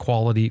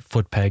race-quality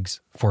foot pegs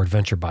for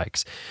adventure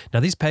bikes. Now,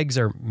 these pegs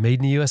are made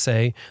in the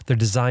USA. They're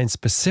designed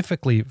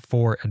specifically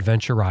for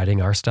adventure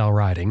riding, our style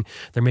riding.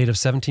 They're made of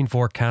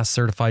 17.4 cast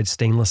certified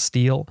stainless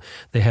steel.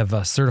 They have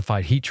a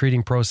certified heat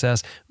treating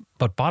process,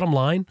 but bottom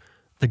line,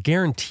 they're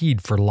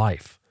guaranteed for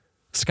life.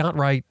 Scott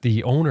Wright,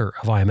 the owner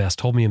of IMS,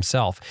 told me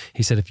himself,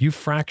 he said, if you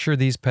fracture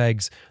these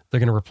pegs, they're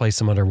going to replace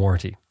them under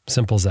warranty.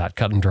 Simple as that,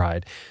 cut and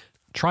dried.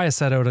 Try a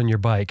set out on your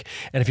bike.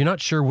 And if you're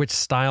not sure which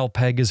style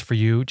peg is for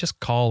you,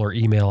 just call or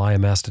email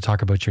IMS to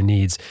talk about your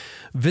needs.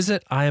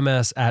 Visit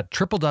IMS at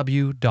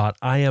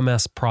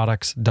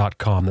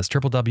www.imsproducts.com. That's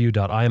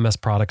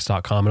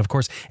www.imsproducts.com. And of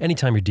course,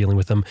 anytime you're dealing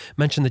with them,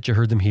 mention that you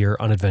heard them here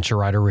on Adventure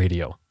Rider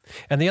Radio.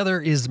 And the other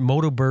is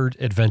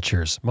Motobird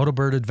Adventures.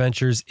 Motobird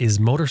Adventures is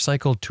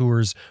motorcycle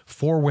tours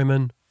for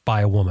women by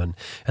a woman.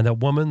 And that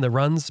woman that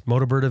runs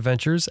Motobird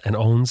Adventures and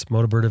owns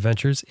Motobird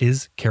Adventures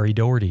is Carrie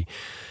Doherty.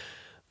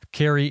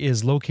 Carrie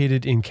is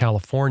located in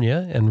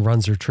California and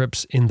runs her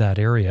trips in that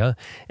area.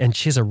 And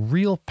she has a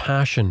real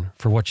passion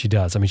for what she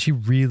does. I mean, she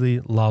really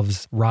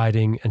loves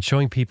riding and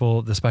showing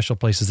people the special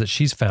places that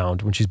she's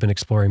found when she's been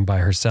exploring by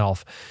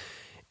herself.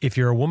 If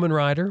you're a woman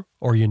rider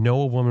or you know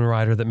a woman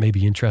rider that may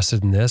be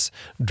interested in this,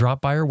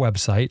 drop by her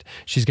website.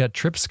 She's got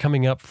trips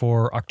coming up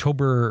for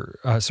September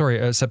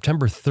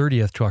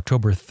 30th to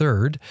October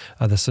 3rd,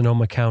 the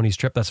Sonoma County's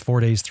trip. That's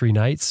 4 days, 3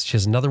 nights. She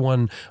has another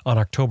one on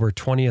October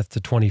 20th to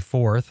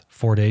 24th,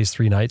 4 days,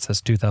 3 nights.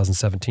 That's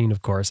 2017,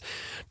 of course.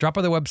 Drop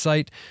by the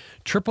website,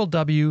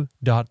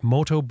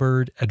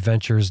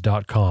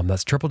 www.motobirdadventures.com.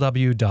 That's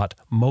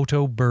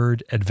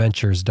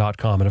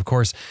www.motobirdadventures.com. And of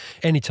course,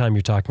 anytime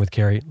you're talking with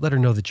Carrie, let her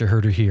know that you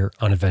heard her here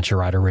on Adventure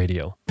Rider Radio.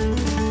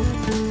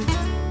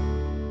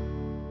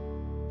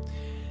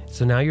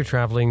 So now you're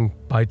traveling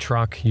by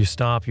truck, you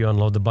stop, you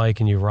unload the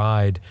bike and you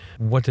ride.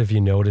 What have you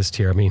noticed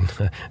here? I mean,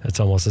 that's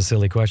almost a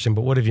silly question,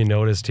 but what have you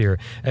noticed here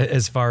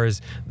as far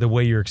as the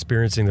way you're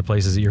experiencing the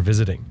places that you're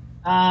visiting?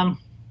 Well,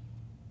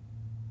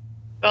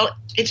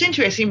 it's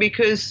interesting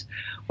because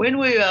when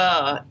we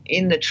are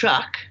in the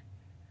truck,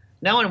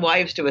 no one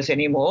waves to us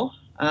anymore.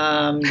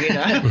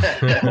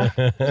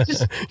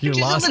 You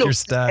lost your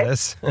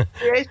status.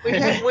 Yes,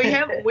 we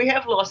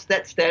have lost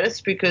that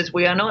status because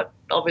we are not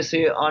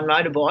obviously on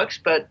motorbikes,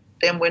 but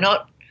then we're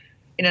not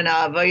in an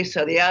RV,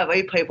 so the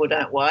RV people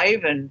don't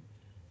wave, and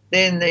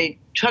then the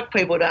truck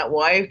people don't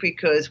wave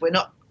because we're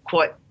not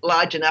quite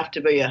large enough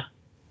to be a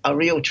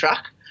real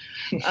truck.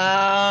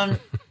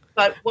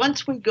 But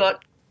once we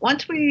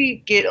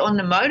get on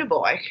the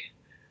motorbike,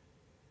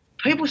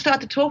 people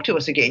start to talk to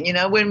us again. You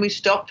know, when we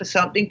stop for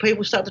something,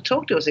 people start to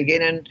talk to us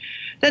again, and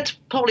that's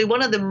probably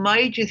one of the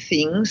major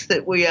things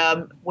that we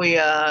are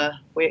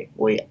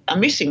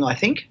missing. I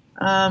think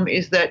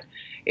is that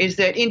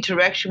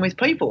interaction with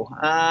people.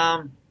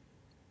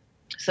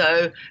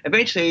 So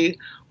eventually,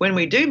 when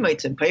we do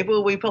meet some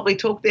people, we probably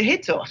talk their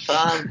heads off.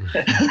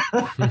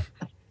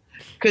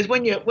 Because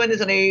when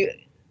there's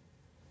only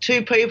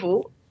two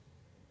people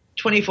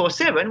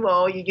 24/7,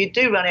 well, you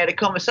do run out of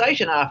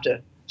conversation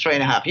after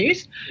 3.5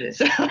 years. Yeah.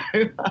 So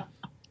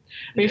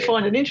we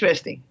find it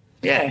interesting.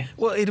 Yeah.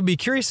 Well, it'll be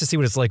curious to see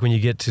what it's like when you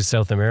get to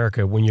South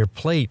America when your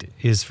plate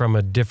is from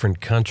a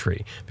different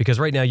country. Because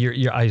right now,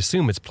 I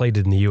assume it's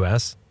plated in the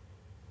U.S.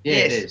 Yeah,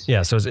 Yes. it is.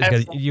 Yeah, so it's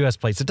got U.S.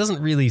 plates. It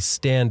doesn't really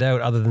stand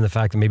out other than the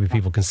fact that maybe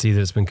people can see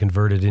that it's been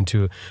converted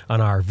into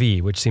an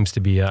RV, which seems to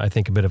be, I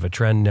think, a bit of a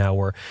trend now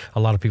where a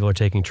lot of people are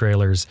taking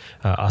trailers,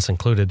 us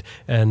included,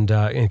 and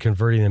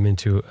converting them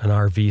into an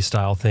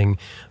RV-style thing.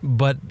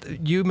 But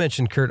you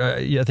mentioned, Kurt,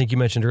 I think you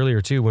mentioned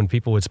earlier, too, when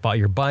people would spot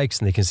your bikes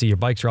and they can see your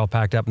bikes are all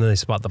packed up and then they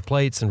spot the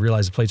plates and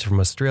realize the plates are from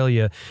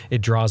Australia,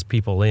 it draws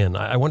people in.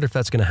 I wonder if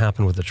that's going to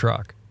happen with the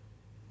truck.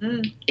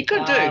 It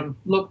could do.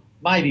 Look,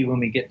 maybe when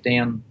we get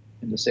down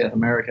into South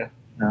America,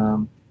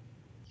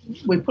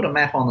 we put a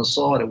map on the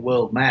side, a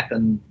world map,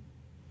 and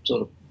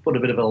sort of put a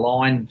bit of a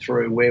line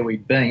through where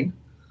we've been,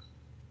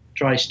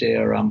 traced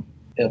our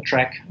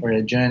track or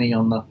our journey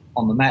on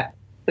the map.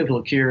 People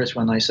are curious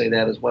when they see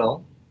that as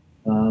well.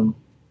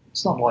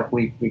 It's not like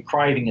we're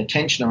craving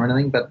attention or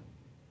anything, but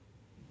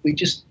we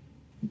just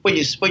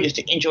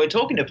enjoy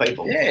talking to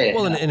people. Yeah.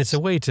 Well, and it's a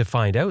way to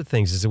find out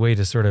things. It's a way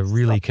to sort of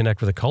really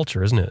connect with the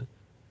culture, isn't it?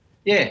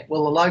 Yeah,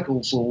 well, the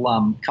locals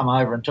will come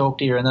over and talk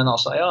to you, and then I'll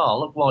say, "Oh,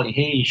 look, while you're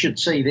here, you should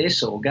see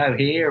this, or go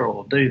here,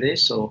 or do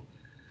this,"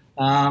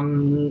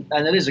 and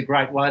it is a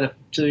great way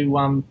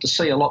to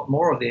see a lot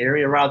more of the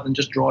area rather than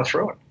just drive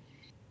through it.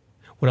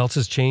 What else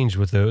has changed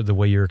with the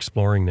way you're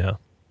exploring now?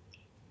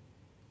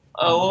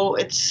 Oh,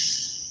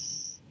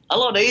 it's a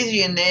lot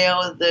easier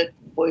now that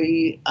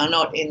we are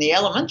not in the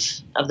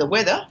elements of the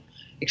weather,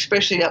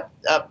 especially up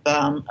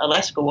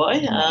Alaska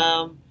way.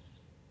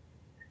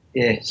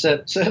 Yeah,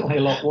 so certainly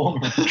a lot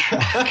warmer.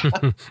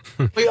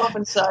 We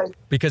often say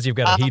because you've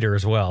got a heater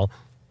as well.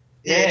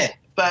 Yes, yeah.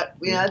 But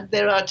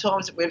there are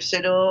times that we've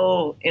said,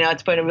 "Oh,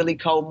 it's been a really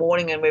cold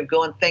morning," and we've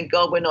gone, "Thank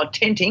God we're not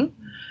tenting."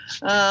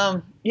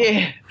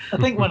 Yeah, I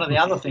think one of the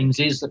other things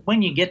is that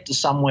when you get to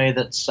somewhere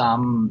that's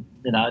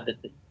that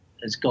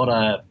has got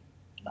a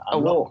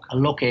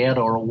lookout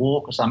or a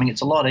walk or something,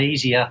 it's a lot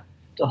easier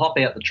to hop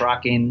out the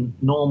truck in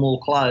normal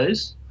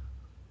clothes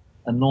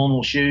and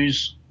normal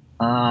shoes.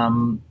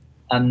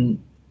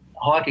 And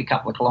hike a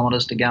couple of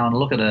kilometres to go and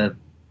look at a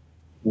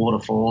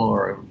waterfall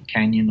or a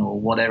canyon or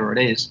whatever it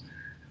is,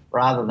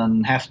 rather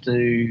than have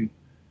to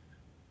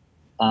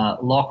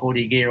lock all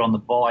your gear on the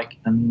bike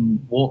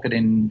and walk it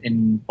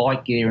in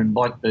bike gear and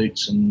bike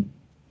boots and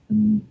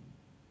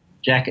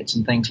jackets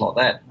and things like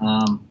that.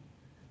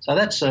 So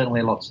that's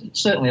certainly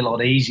a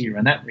lot easier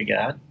in that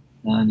regard.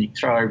 And you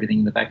throw everything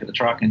in the back of the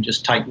truck and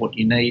just take what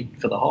you need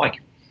for the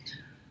hike.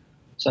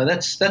 So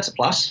that's a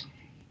plus.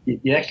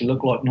 You actually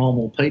look like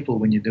normal people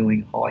when you're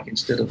doing a hike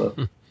instead of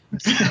a...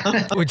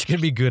 Which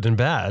can be good and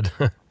bad.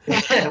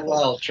 Yeah,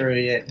 well, true,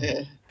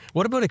 yeah.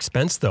 What about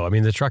expense, though? I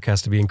mean, the truck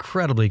has to be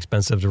incredibly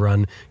expensive to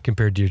run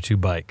compared to your two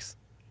bikes.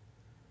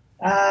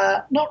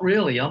 Not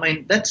really. I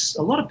mean,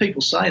 a lot of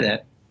people say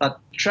that, but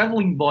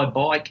travelling by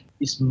bike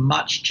is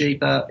much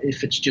cheaper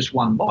if it's just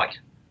one bike.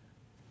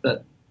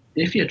 But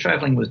if you're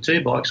travelling with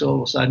two bikes, all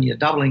of a sudden you're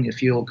doubling your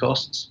fuel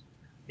costs.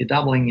 You're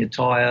doubling your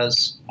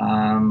tyres,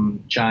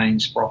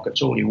 chains,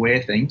 sprockets, all your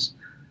wear things.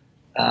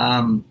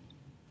 Tyres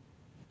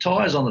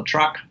on the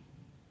truck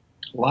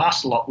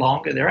last a lot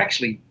longer. They're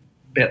actually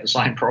about the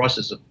same price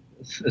as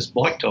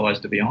bike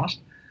tyres, to be honest.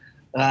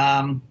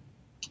 And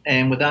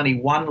with only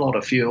one lot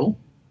of fuel,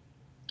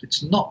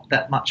 it's not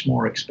that much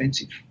more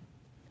expensive.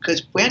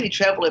 Because we only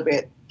travel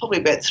probably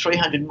about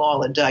 300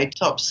 mile a day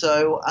tops,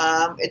 so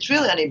it's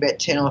really only about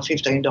 $10 or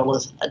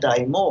 $15 a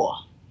day more.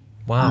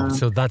 Wow,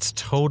 so that's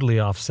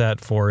totally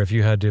offset for if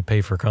you had to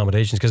pay for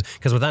accommodations.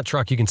 Because with that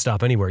truck, you can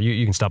stop anywhere.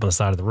 You can stop on the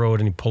side of the road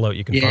and you pull out,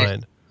 you can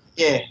find.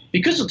 Yeah.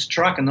 Because it's a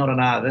truck and not an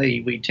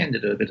RV, we tend to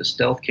do a bit of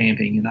stealth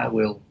camping.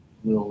 We'll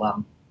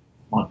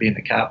might be in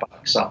the car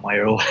park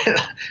somewhere, or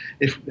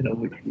if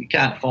we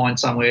can't find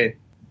somewhere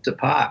to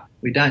park.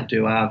 We don't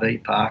do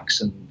RV parks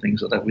and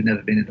things like that. We've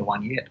never been into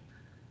one yet.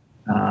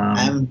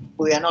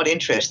 We are not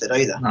interested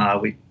either. No,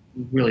 we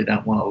really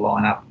don't want to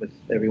line up with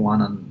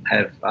everyone and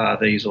have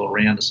RVs all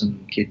around us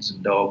and kids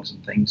and dogs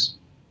and things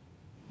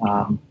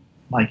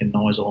making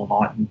noise all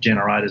night and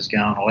generators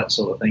going, all that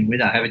sort of thing. We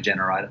don't have a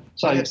generator.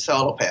 So we have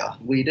solar power.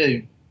 We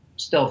do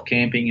stealth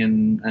camping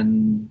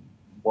and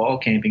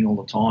wild camping all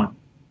the time.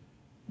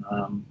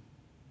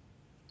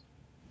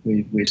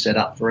 We're set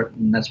up for it,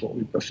 and that's what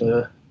we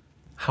prefer.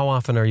 How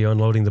often are you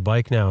unloading the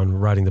bike now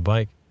and riding the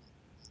bike?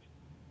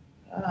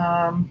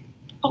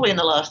 Probably in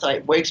the last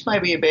 8 weeks,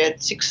 maybe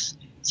about six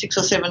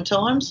or seven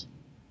times.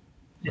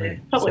 Yeah.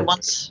 Probably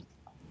once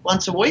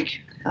a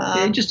week.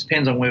 Yeah, it just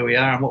depends on where we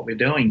are and what we're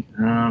doing.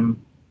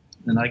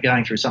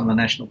 Going through some of the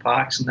national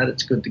parks and that,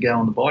 it's good to go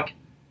on the bike.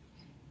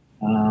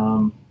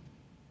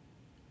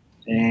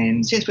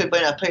 And Since we've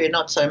been up here,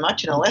 not so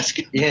much in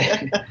Alaska.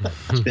 yeah,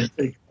 it's been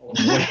pretty cold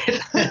and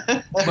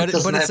wet.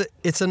 But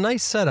it's a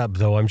nice setup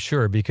though, I'm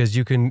sure, because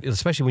you can,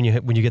 especially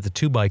when you get the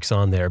two bikes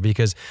on there,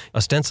 because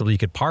ostensibly you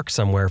could park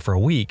somewhere for a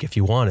week if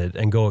you wanted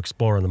and go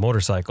explore on the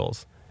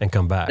motorcycles and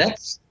come back.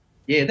 That's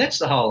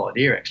the whole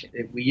idea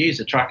actually. We use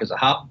the truck as a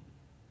hub.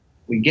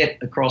 We get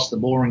across the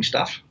boring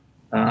stuff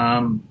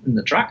in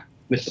the truck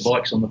with the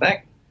bikes on the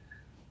back,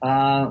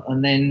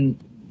 and then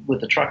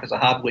with the truck as a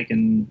hub, we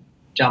can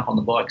jump on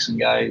the bikes and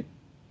go,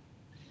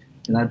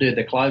 do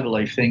the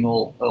cloverleaf thing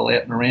all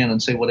out and around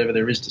and see whatever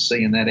there is to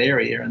see in that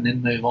area and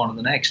then move on to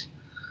the next.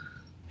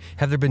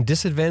 Have there been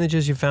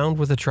disadvantages you found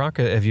with the truck?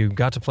 Have you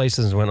got to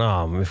places and went,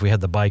 if we had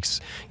the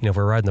bikes, if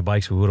we're riding the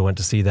bikes, we would have went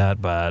to see that,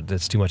 but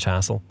it's too much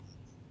hassle?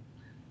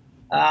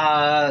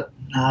 Not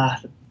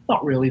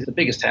really. The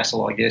biggest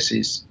hassle, I guess,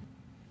 is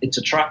it's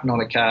a truck, not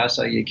a car,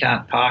 so you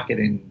can't park it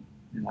in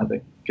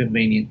the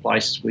convenient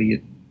places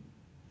with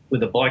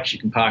the bikes, you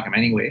can park them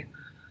anywhere.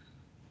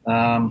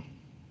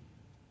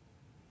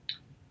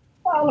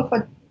 Look,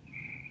 I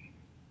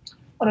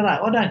don't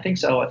know. I don't think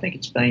so. I think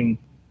it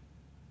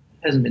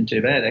hasn't been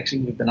too bad, actually.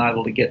 We've been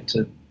able to get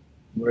to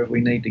wherever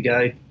we need to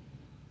go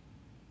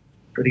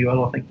pretty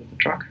well, I think, with the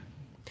truck.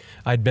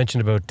 I'd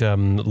mentioned about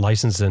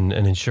license and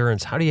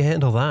insurance. How do you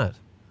handle that?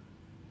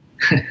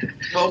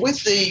 Well,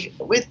 with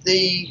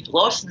the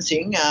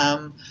licensing,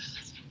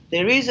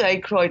 there is a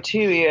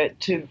criteria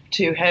to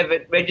have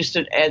it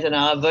registered as an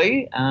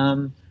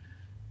RV,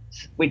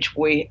 which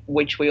we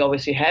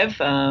obviously have.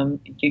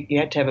 You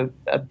have to have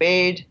a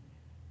bed,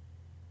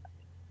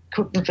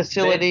 cooking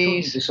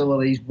facilities,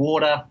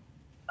 water.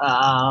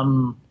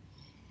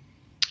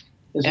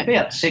 There's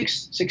about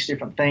six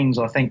different things,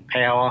 I think.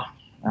 Power.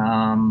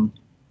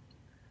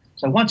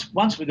 So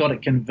once we got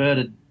it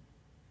converted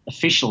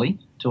officially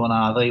to an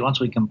RV, once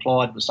we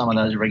complied with some of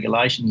those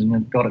regulations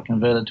and got it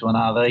converted to an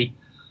RV,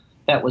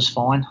 that was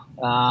fine.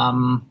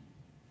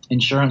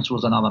 Insurance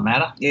was another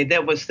matter. Yeah,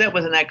 that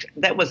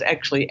was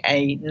actually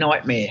a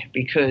nightmare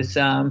because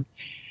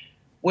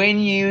when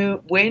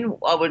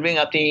I would ring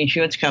up the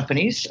insurance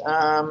companies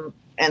and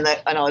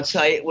I'd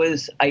say it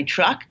was a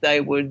truck,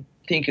 they would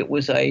think it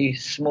was a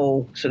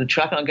small sort of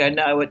truck, and I'd go,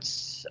 no,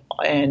 it's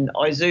an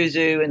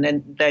Isuzu, and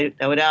then they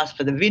would ask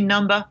for the VIN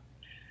number,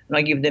 and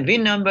I give them the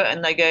VIN number,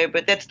 and they go,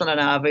 but that's not an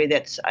RV,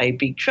 that's a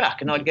big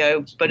truck, and I'd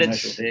go, but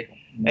it's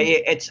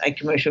a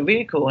commercial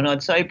vehicle, and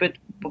I'd say, but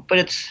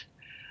it's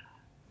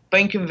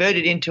been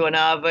converted into an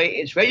RV,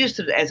 it's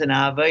registered as an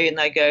RV, and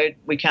they go,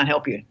 we can't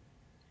help you.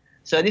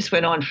 So this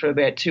went on for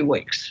about 2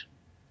 weeks.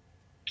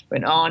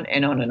 Went on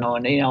and on and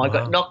on. I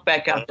got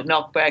knockback after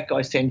knockback.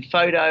 I sent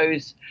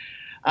photos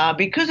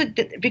because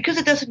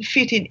it doesn't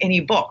fit in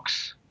any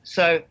box.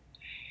 So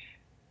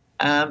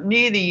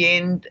near the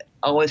end,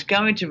 I was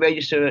going to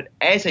register it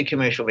as a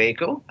commercial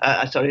vehicle.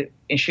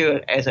 Insure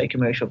it as a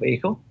commercial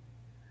vehicle,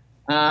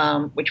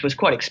 which was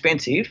quite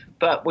expensive.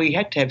 But we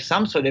had to have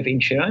some sort of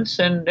insurance.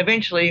 And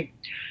eventually,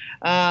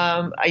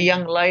 a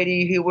young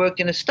lady who worked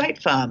in a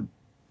State Farm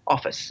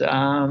office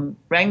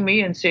rang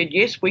me and said,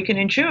 yes, we can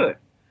insure it.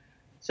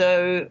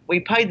 So we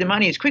paid the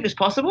money as quick as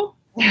possible,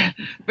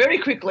 very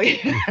quickly,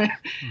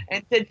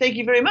 and said thank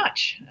you very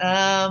much.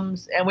 And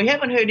we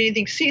haven't heard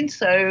anything since,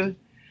 so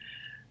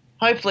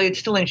hopefully it's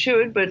still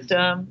insured, but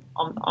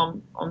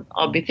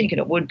I'll be thinking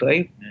it would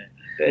be.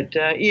 But,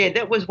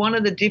 that was one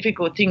of the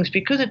difficult things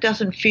because it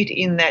doesn't fit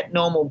in that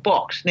normal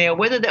box. Now,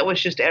 whether that was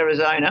just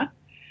Arizona,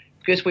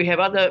 because we have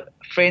other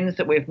friends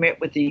that we've met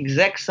with the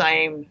exact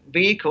same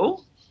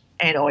vehicle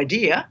and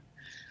idea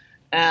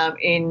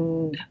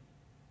in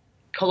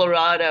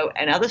Colorado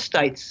and other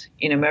states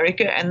in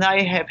America, and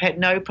they have had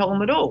no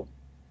problem at all.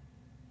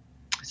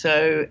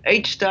 So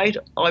each state,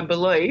 I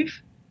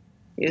believe,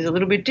 is a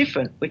little bit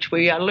different, which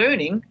we are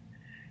learning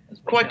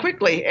quite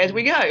quickly as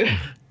we go.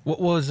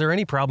 Was there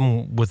any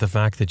problem with the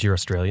fact that you're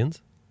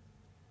Australians?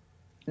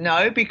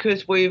 No,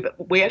 because we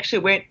actually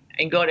went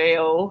and got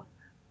our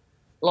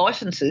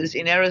licenses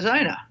in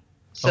Arizona.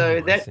 So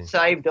that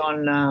saved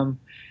on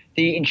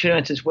the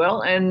insurance as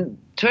well. And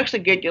to actually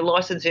get your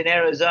license in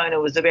Arizona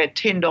was about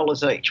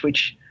 $10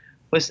 each,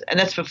 and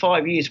that's for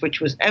 5 years,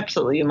 which was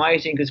absolutely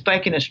amazing because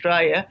back in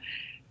Australia,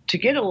 to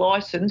get a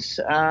license,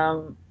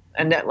 and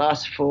that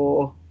lasts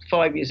for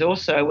 5 years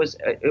also,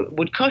 it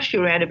would cost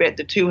you around about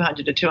the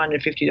 $200 to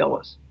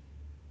 $250.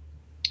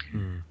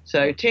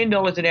 So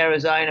 $10 in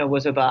Arizona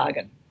was a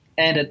bargain.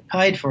 And it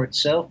paid for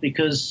itself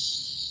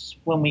because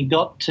when we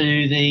got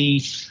to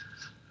the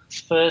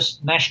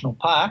first national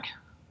park,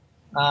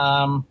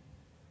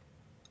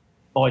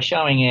 by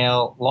showing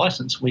our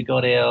license, we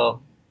got our...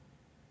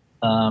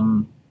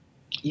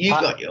 You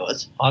got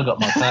yours. I got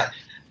my part.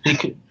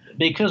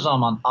 Because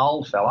I'm an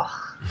old fella,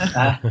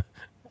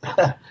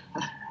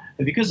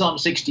 because I'm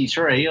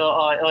 63,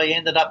 I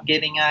ended up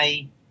getting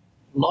a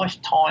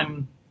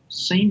lifetime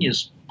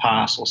seniors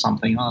pass or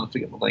something. I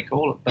forget what they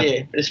call it. But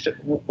Yeah,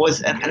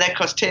 and that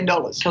cost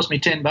 $10. it cost me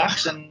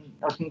 $10, and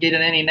I can get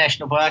in any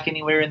national park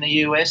anywhere in the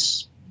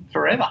US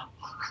forever.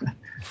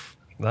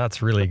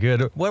 That's really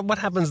good. What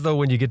happens, though,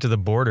 when you get to the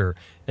border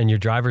and your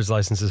driver's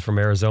license is from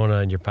Arizona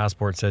and your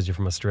passport says you're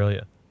from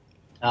Australia?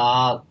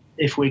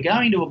 If we're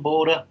going to a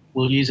border,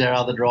 we'll use our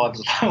other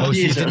drivers. Oh, so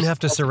you didn't have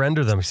to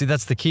surrender them. See,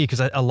 that's the key, because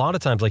a lot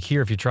of times, like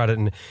here, if you tried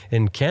it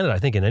in Canada, I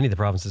think in any of the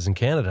provinces in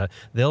Canada,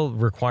 they'll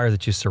require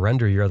that you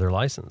surrender your other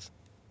license.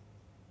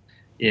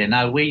 Yeah,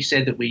 no, we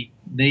said that we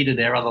needed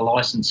our other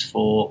license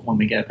for when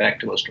we go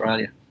back to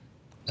Australia.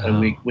 So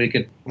we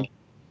could...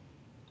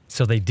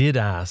 So they did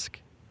ask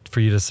for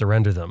you to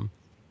surrender them.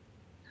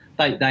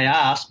 They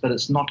asked, but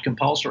it's not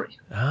compulsory.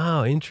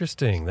 Oh,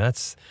 interesting.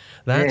 That's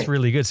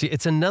really good. See,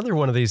 it's another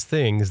one of these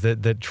things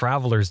that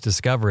travelers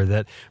discover,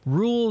 that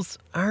rules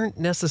aren't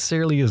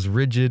necessarily as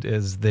rigid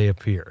as they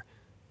appear.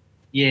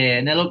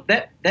 Yeah, now look,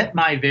 that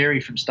may vary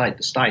from state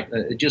to state.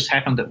 It just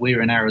happened that we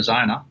were in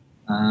Arizona,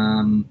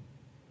 and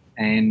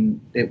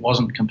it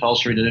wasn't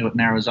compulsory to do it in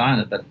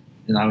Arizona, but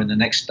in the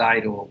next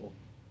state or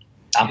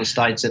other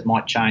states it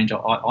might change. I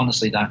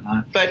honestly don't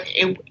know. But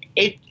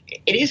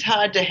it is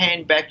hard to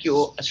hand back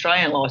your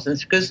Australian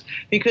licence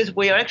because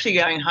we are actually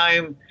going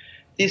home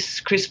this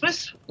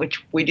Christmas,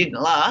 which we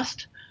didn't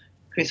last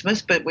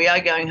Christmas, but we are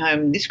going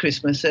home this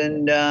Christmas,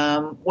 and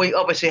we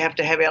obviously have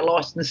to have our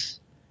licence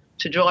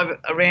to drive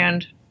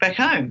around back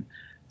home.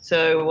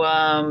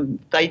 So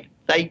they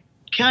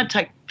can't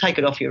take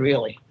it off you,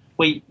 really.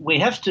 We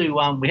have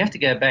to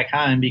go back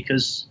home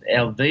because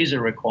our visa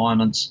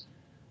requirements.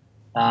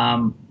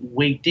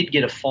 We did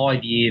get a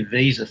 5-year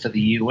visa for the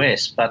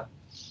US, but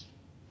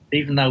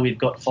even though we've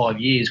got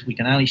 5 years, we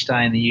can only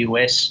stay in the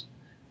US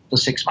for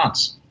 6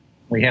 months.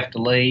 We have to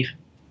leave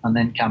and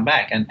then come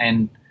back.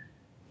 And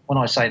when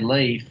I say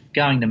leave,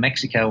 going to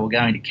Mexico or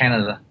going to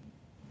Canada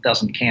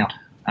doesn't count.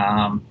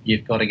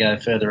 You've got to go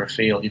further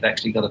afield. You've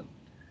actually got to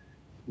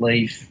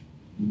leave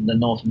the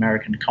North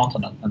American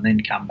continent and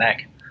then come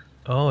back.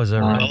 Oh, is that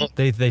right?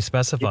 They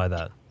specify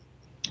that?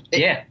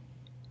 Yeah.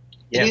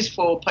 It is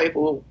for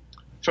people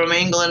from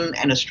England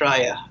and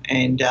Australia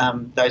and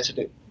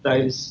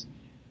those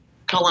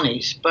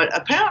colonies, but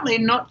apparently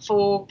not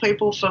for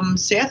people from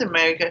South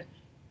America.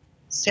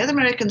 South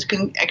Americans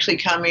can actually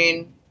come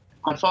in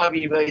on a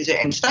 5-year visa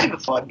and stay for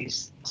 5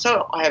 years.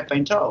 So I have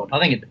been told. I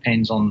think it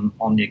depends on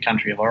your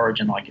country of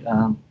origin.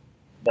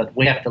 But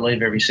we have to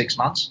leave every 6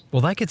 months.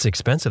 Well, that gets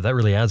expensive. That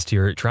really adds to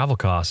your travel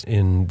costs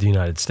in the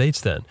United States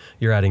then.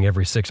 You're adding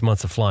every 6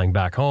 months of flying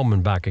back home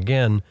and back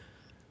again.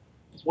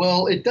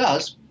 Well, it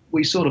does.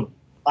 We sort of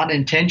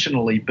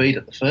unintentionally beat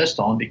it the first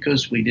time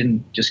because we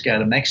didn't just go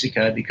to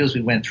Mexico, because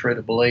we went through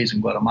to Belize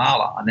and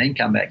Guatemala and then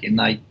come back in.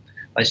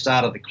 They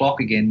started the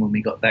clock again when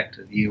we got back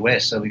to the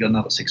US, so we got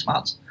another 6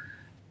 months.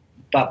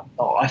 But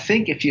I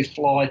think if you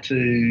fly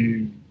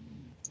to,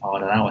 I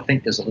don't know, I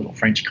think there's a little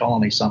French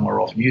colony somewhere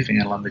off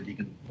Newfoundland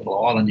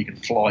little island you can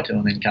fly to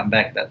and then come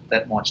back.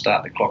 That might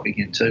start the clock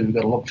again too. We've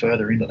got to look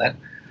further into that.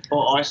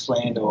 Or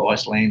Iceland or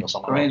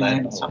something Greenland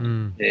like that. or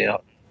something. Yeah.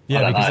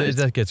 Yeah, because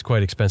that gets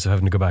quite expensive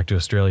having to go back to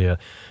Australia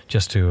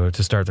just to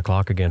start the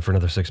clock again for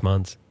another 6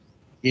 months.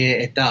 Yeah,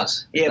 it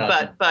does.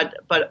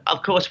 But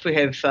of course we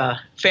have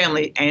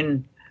family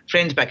and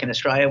friends back in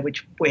Australia,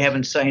 which we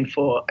haven't seen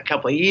for a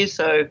couple of years.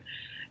 So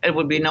it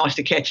would be nice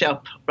to catch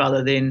up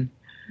rather than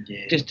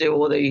just do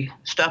all the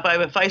stuff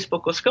over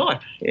Facebook or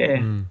Skype. Yeah.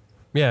 Mm.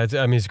 Yeah,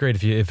 it's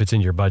great if it's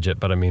in your budget,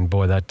 but I mean,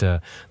 boy,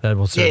 that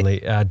will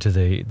certainly add to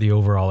the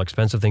overall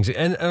expense of things.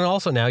 And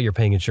also now you're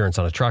paying insurance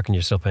on a truck, and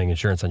you're still paying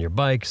insurance on your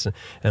bikes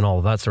and all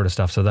of that sort of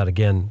stuff. So that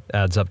again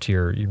adds up to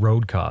your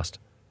road cost.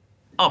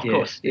 Of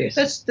course,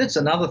 yes. That's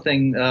another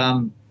thing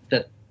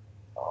that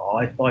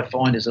I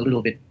find is a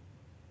little bit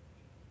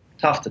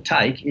tough to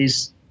take.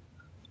 Is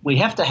we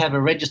have to have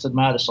a registered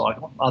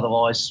motorcycle,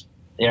 otherwise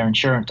our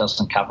insurance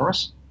doesn't cover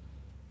us.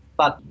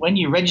 But when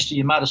you register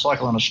your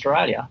motorcycle in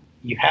Australia,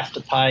 you have to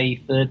pay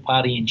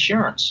third-party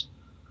insurance.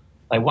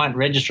 They won't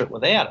register it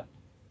without it.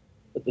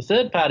 But the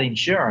third-party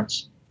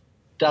insurance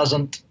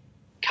doesn't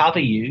cover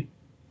you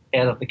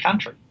out of the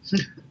country.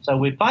 So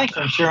we're paying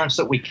for insurance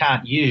that we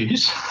can't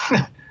use,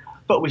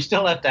 but we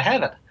still have to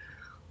have it,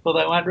 or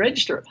they won't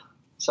register it.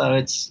 So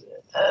it's,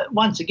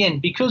 once again,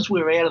 because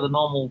we're out of the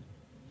normal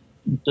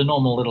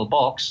little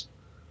box,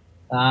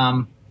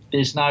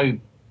 there's no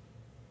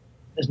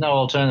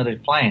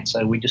alternative plan.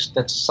 So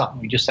that's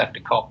something we just have to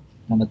cop,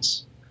 and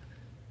it's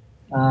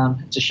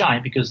a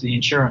shame because the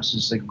insurance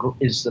is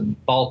the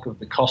bulk of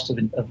the cost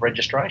of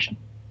registration.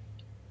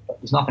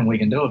 But there's nothing we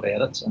can do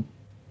about it. So,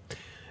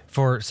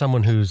 for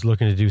someone who's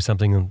looking to do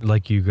something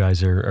like you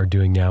guys are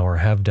doing now or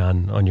have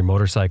done on your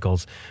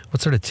motorcycles,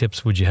 what sort of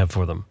tips would you have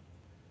for them?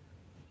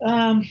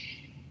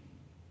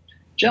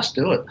 Just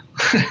do it.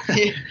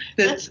 Yeah,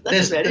 that's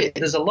about it.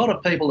 There's a lot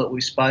of people that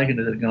we've spoken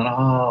to that are going,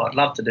 oh, I'd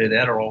love to do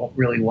that, or I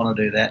really want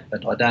to do that,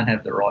 but I don't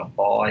have the right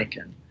bike.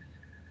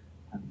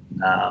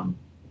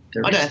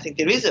 I don't think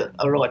there is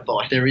a right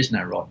bike. There is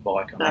no right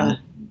bike.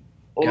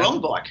 Or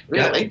wrong bike,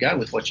 really. Go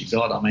with what you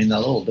got. I mean,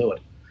 they'll all do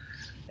it.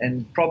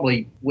 and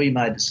probably we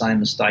made the same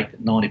mistake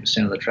that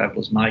 90% of the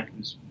travellers make,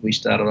 was we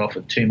started off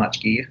with too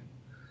much gear.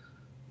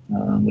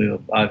 We were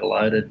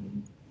overloaded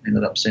and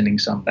ended up sending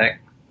some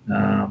back.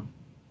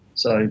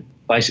 So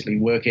basically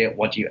work out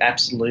what you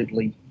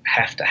absolutely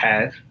have to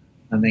have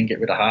and then get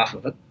rid of half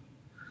of it.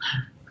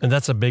 And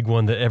that's a big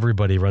one that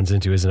everybody runs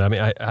into, isn't it? I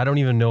mean, I don't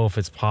even know if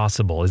it's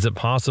possible. Is it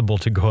possible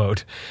to go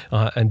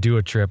out and do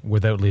a trip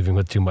without leaving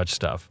with too much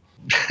stuff?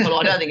 Well,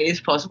 I don't think it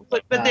is possible.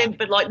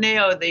 But like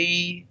now,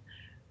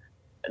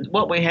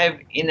 what we have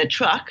in the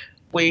truck,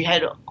 we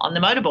had on the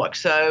motorbike.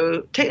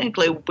 So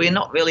technically, we're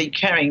not really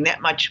carrying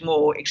that much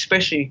more,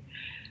 especially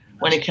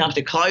when it comes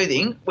to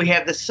clothing. We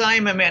have the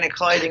same amount of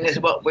clothing as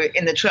what we're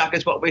in the truck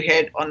as what we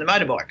had on the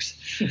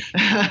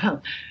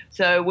motorbikes.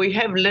 So we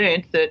have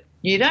learned that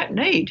you don't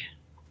need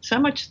so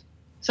much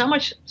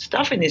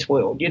stuff in this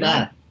world. You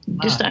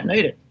just don't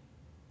need it.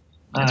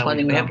 That's one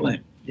thing we have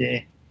learned.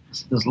 Yeah,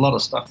 there's a lot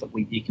of stuff that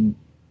you can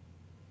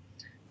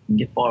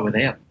get by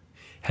without.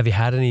 Have you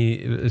had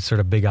any sort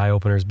of big eye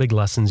openers, big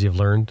lessons you've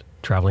learned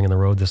traveling on the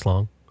road this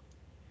long?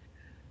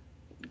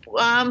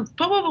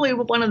 Probably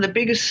one of the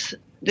biggest.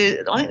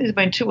 I think there's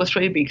been 2 or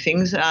 3 big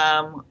things.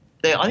 I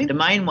think the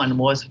main one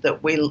was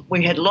that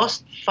we had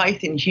lost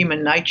faith in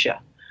human nature.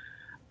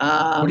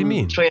 What do you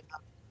mean?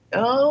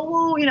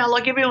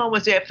 Like everyone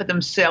was out for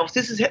themselves.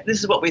 This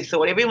is what we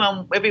thought.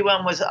 Everyone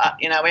was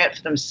out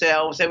for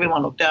themselves.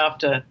 Everyone looked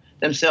after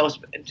themselves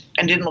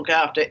and didn't look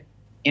after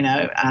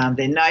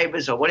their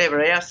neighbours or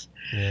whatever else.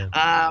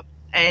 Yeah.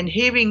 And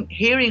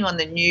hearing on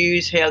the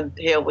news how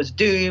it was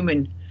doom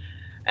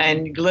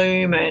and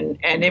gloom and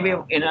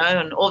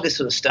and all this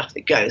sort of stuff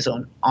that goes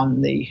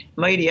on the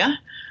media.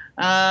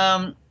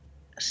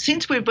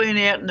 Since we've been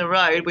out on the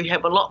road, we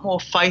have a lot more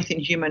faith in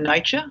human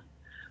nature.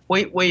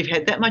 We've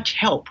had that much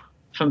help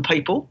from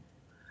people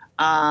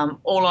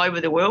all over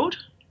the world,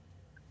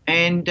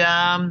 and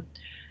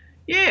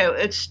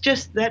it's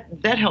just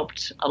that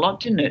helped a lot,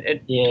 didn't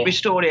it? It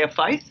restored our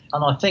faith.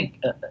 And I think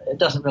it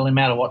doesn't really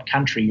matter what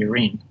country you're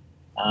in.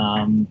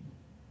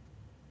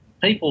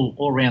 People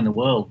all around the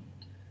world,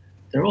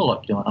 they're all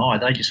like you and I.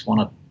 They just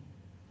want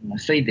to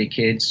feed their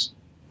kids,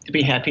 to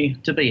be happy,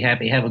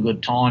 have a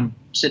good time,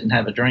 sit and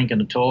have a drink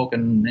and a talk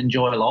and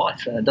enjoy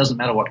life. It doesn't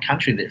matter what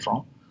country they're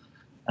from.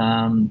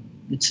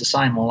 It's the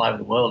same all over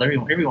the world.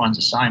 Everyone's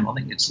the same. I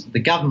think it's the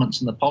governments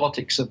and the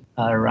politics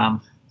are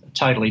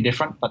totally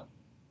different, but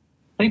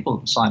people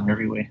are the same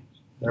everywhere.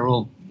 They're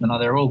all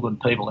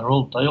good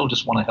people. They all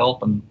just want to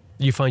help. And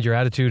you find your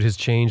attitude has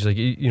changed, like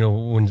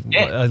when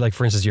like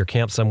for instance, you're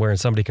camped somewhere and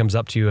somebody comes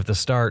up to you at the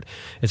start,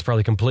 it's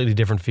probably a completely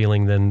different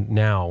feeling than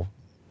now.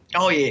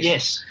 Oh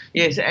yes,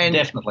 and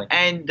definitely.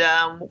 And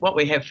what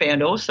we have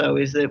found also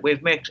is that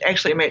we've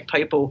actually met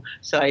people,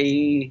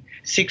 say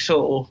 6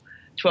 or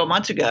 12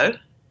 months ago,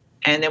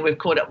 and then we've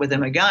caught up with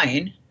them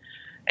again,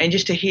 and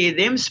just to hear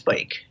them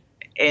speak,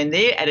 and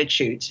their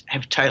attitudes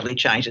have totally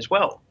changed as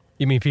well.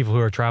 You mean people who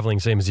are traveling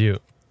same as you?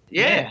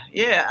 Yeah.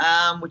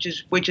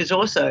 Which is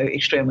also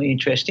extremely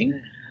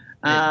interesting.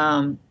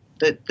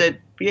 That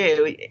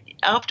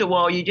after a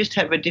while you just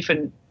have a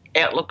different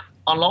outlook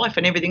on life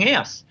and everything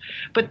else.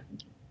 But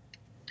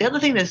the other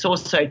thing that's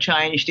also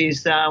changed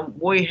is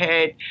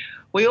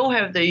we all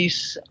have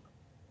these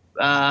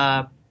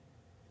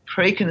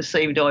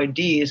preconceived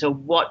ideas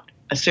of what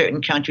a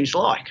certain country's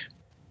like.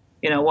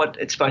 What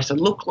it's supposed to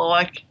look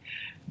like,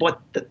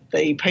 what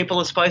the people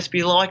are supposed to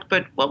be like.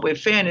 But what we've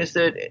found is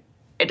that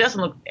it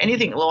doesn't look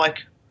anything like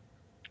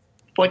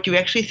what you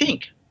actually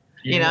think.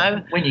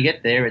 When you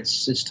get there,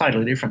 it's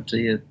totally different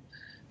to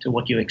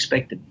what you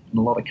expected in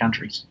a lot of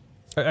countries.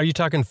 Are you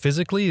talking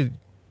physically?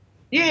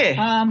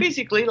 Yeah,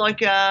 physically,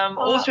 like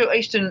all through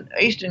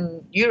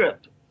Eastern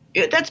Europe,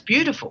 that's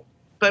beautiful.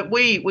 But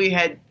we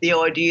had the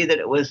idea that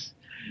it was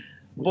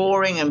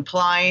boring and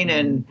plain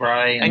and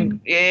grey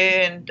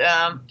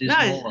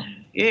dismal.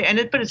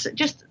 But it's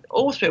just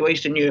all through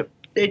Eastern Europe.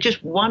 They're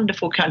just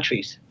wonderful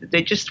countries.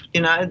 They're just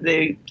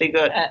they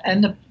got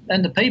and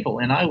the people.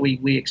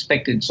 We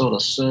expected sort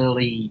of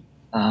surly,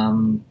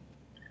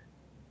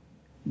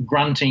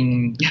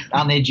 grunting,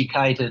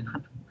 uneducated,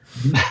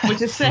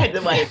 which is sad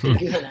the way it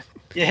is, isn't it?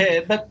 Yeah,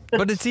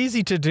 but it's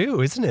easy to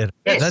do, isn't it?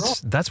 Yes.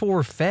 That's what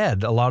we're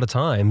fed a lot of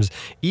times.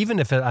 Even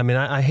if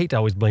I hate to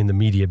always blame the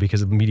media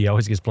because the media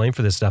always gets blamed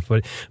for this stuff.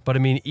 But I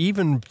mean,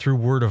 even through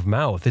word of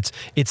mouth,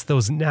 it's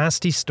those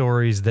nasty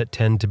stories that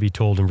tend to be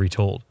told and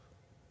retold.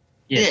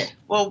 Yes. Yeah.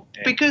 Well,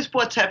 because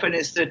what's happened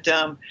is that,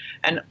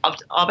 and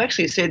I've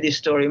actually said this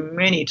story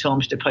many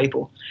times to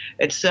people.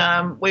 It's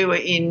we were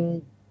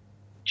in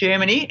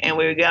Germany and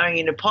we were going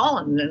into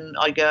Poland, and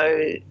I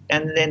go,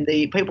 and then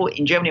the people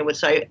in Germany would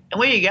say, "And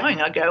where are you going?"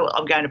 I go,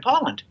 "I'm going to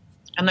Poland,"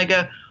 and they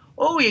go,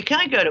 "Oh, you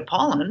can't go to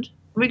Poland."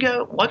 We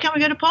go, "Why can't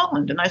we go to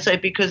Poland?" And they say,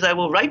 "Because they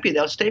will rape you,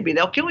 they'll stab you,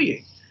 they'll kill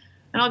you."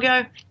 And I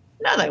go,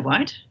 "No, they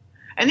won't."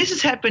 And this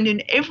has happened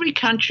in every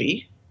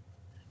country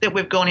that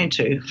we've gone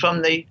into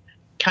from the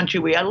country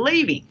we are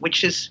leaving,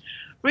 which is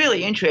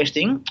really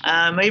interesting.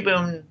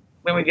 Even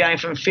when we're going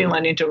from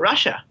Finland into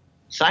Russia,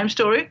 same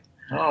story.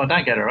 Oh,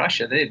 don't go to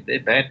Russia. They're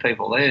bad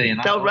people there, you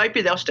know. They'll rape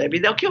you, they'll stab you,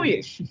 they'll kill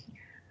you.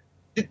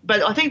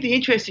 But I think the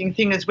interesting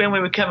thing is when we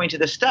were coming to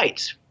the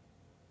States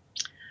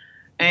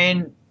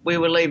and we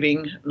were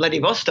leaving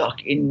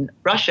Vladivostok in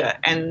Russia,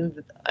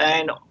 and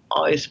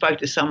I spoke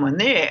to someone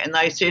there, and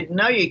they said,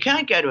 no, you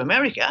can't go to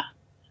America.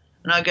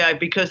 And I go,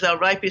 because they'll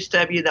rape you,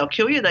 stab you, they'll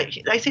kill you.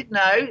 They said,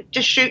 no,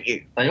 just shoot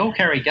you. They all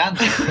carry guns.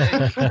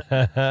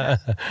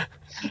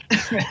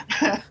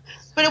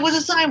 But it was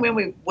the same when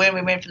we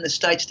went from the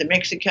States to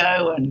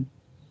Mexico, and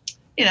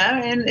you know,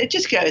 and it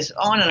just goes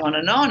on and on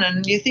and on.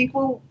 And you think,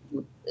 well,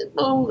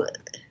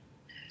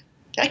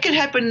 that could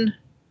happen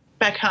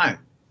back home.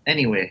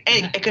 Anywhere.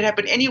 It could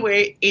happen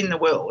anywhere in the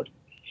world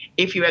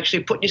if you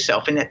actually put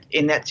yourself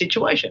in that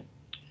situation.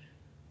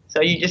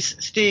 So you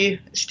just steer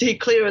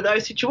clear of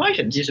those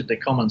situations. Use a bit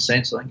of common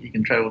sense. I think you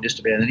can travel just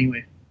about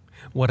anywhere.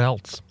 What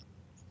else?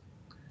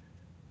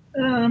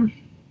 I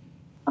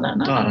don't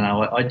know. I don't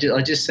know.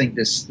 I just think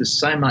there's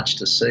so much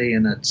to see,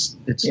 and it's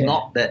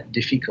not that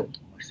difficult.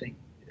 I think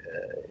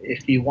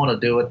if you want to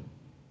do it,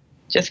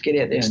 just get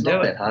out there and do it. It's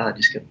not that hard.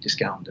 Just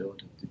go and do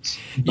it. It's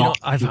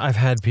I've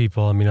had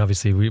people. I mean,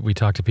 obviously, we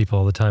talk to people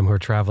all the time who are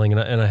traveling,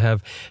 and I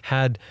have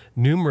had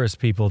numerous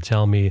people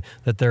tell me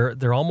that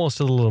they're almost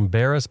a little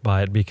embarrassed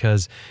by it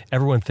because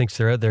everyone thinks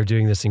they're out there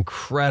doing this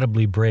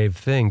incredibly brave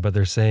thing, but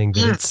they're saying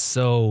that it's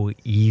so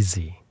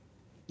easy.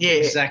 Yeah,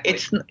 exactly.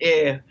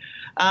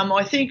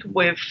 I think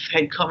we've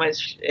had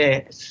comments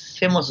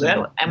similar to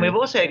that, and we've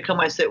also had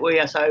comments that we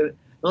are so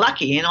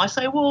lucky. And I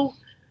say, well,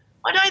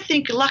 I don't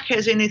think luck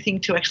has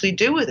anything to actually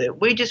do with it.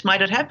 We just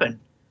made it happen.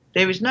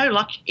 There is no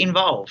luck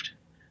involved.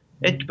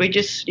 We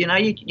just, you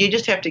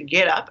just have to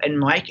get up and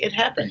make it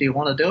happen. If you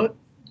want to do it,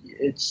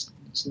 it's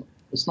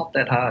not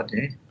that hard,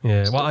 yeah.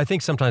 Yeah, well, I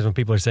think sometimes when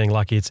people are saying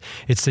lucky, it's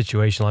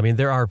situational. I mean,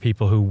 there are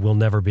people who will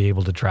never be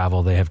able to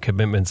travel. They have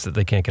commitments that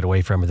they can't get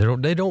away from.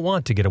 They don't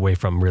want to get away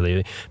from,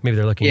 really. Maybe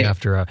they're looking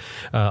after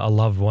a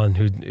loved one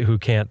who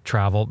can't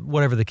travel,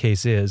 whatever the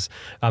case is.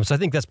 So I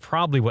think that's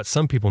probably what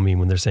some people mean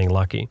when they're saying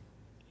lucky.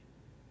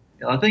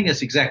 I think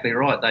that's exactly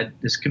right.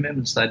 There's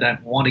commitments they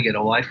don't want to get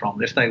away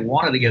from. If they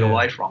wanted to get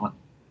away from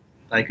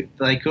it,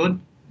 they could,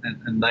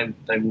 and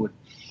they would.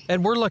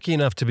 And we're lucky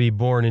enough to be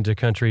born into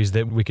countries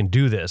that we can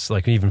do this,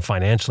 like even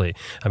financially.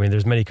 I mean,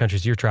 there's many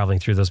countries you're traveling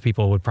through, those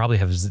people would probably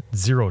have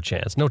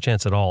no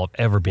chance at all of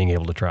ever being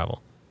able to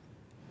travel.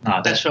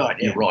 No, that's right.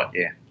 Yeah. You're right,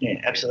 yeah. Yeah,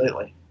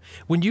 absolutely.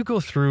 When you go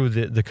through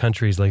the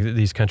countries, like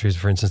these countries,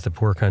 for instance, the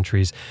poor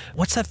countries,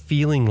 what's that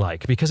feeling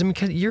like? Because, I mean,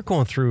 you're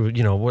going through,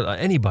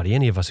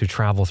 any of us who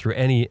travel through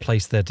any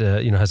place that,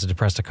 has a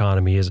depressed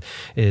economy,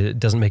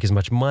 doesn't make as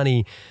much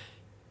money,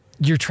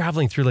 you're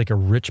traveling through like a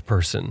rich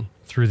person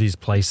through these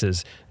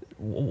places.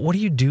 What do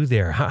you do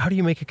there? How do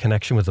you make a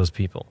connection with those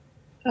people?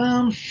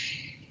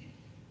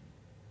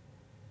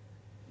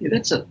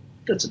 That's a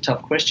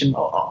tough question.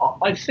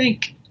 I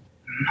think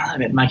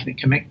about making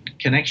a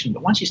connection,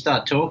 but once you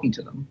start talking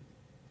to them,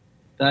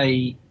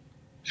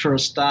 for a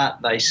start,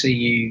 they see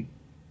you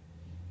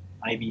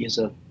maybe as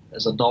a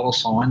dollar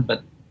sign,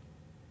 but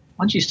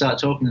once you start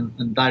talking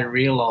and they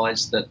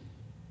realise that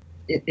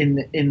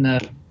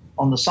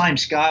on the same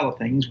scale of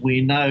things,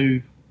 we're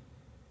no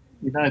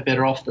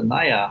better off than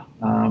they are.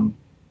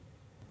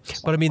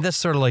 But I mean, that's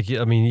sort of like,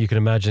 I mean, you can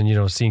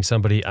imagine, seeing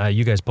somebody,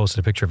 you guys posted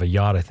a picture of a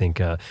yacht, I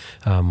think, I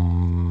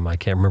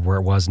can't remember where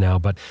it was now,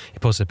 but you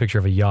posted a picture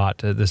of a yacht,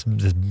 this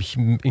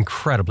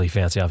incredibly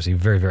fancy, obviously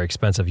very, very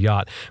expensive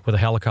yacht with a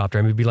helicopter.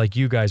 I mean, it'd be like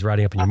you guys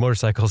riding up on your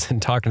motorcycles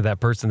and talking to that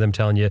person, them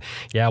telling you,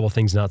 yeah, well,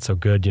 things not so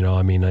good,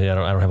 I mean, I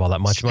don't have all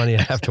that much money,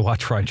 I have to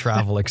watch where I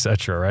travel,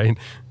 etc., right?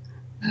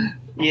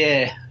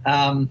 Yeah,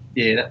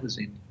 that was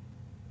in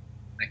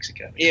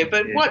Mexico. Yeah,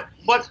 but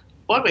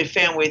what we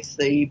found with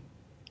the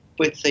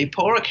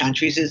poorer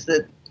countries is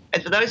that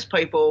those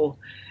people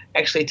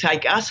actually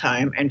take us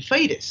home and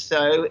feed us.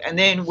 So, and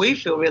then we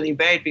feel really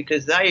bad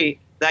because they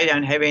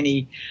don't have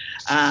any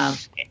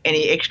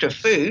extra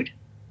food,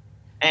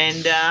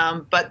 and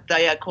but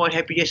they are quite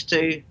happy just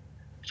to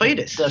feed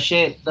us.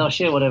 They'll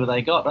share whatever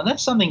they got, and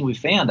that's something we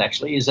found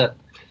actually is that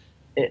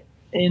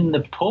in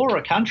the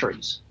poorer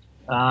countries,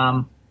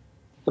 the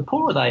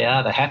poorer they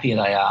are, the happier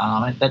they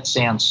are. I mean, that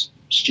sounds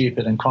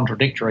stupid and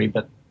contradictory,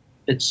 but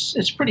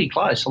it's pretty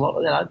close. A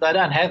lot, they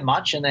don't have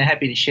much, and they're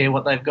happy to share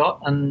what they've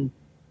got. And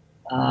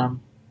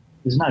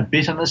there's no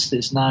bitterness,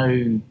 there's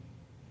no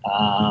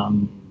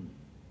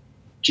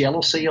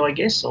jealousy, I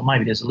guess, or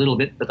maybe there's a little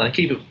bit, but they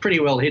keep it pretty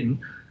well hidden.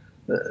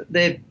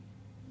 They're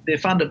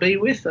fun to be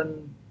with,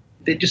 and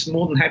they're just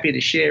more than happy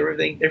to share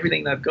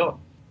everything they've got.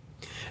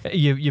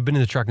 You've been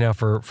in the truck now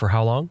for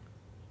how long?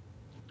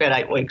 About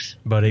 8 weeks.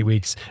 About 8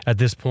 weeks. At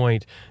this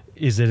point,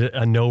 is it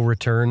a no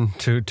return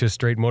to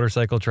straight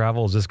motorcycle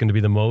travel? Is this going to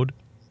be the mode?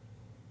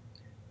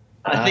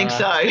 I think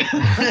so.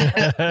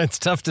 It's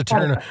tough to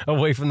turn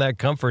away from that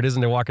comfort,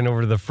 isn't it? Walking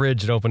over to the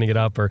fridge and opening it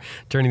up, or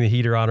turning the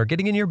heater on, or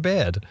getting in your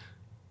bed.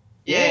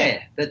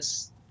 Yeah,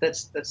 that's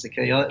the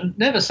key. I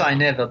never say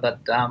never, but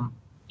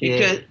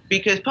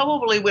because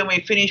probably when we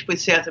finish with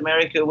South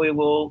America, we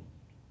will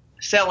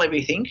sell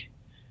everything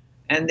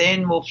and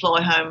then we'll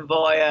fly home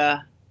via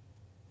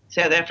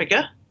South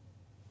Africa,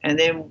 and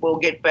then we'll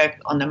get back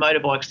on the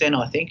motorbikes then,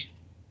 I think.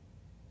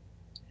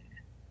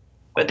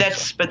 But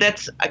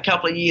that's a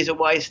couple of years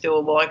away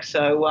still, Mike.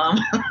 So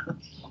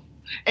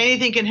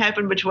anything can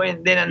happen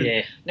between then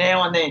and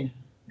now and then.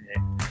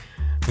 Yeah.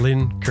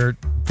 Lynn, Kurt,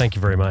 thank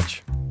you very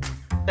much.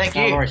 Thank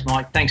you. No worries,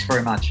 Mike. Thanks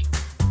very much.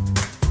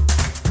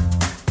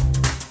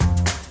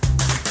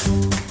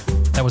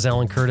 That was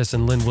Alan Curtis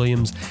and Lynn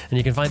Williams, and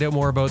you can find out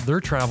more about their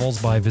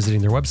travels by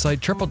visiting their website,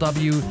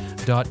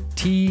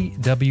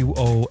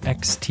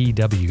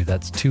 www.twoxtw,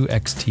 that's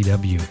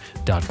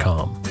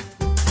 2xtw.com.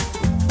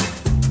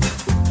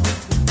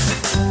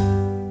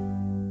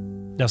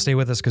 Now stay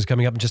with us, because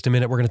coming up in just a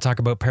minute, we're going to talk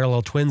about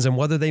parallel twins and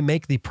whether they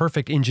make the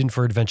perfect engine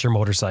for adventure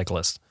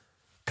motorcyclists.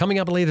 Coming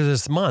up later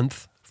this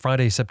month,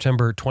 Friday,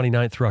 September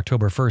 29th through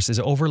October 1st, is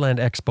Overland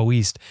Expo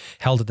East,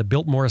 held at the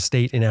Biltmore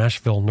Estate in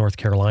Asheville, North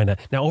Carolina.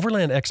 Now,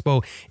 Overland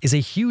Expo is a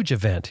huge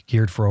event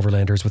geared for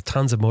overlanders with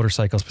tons of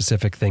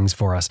motorcycle-specific things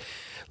for us.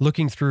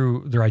 Looking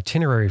through their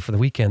itinerary for the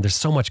weekend, there's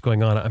so much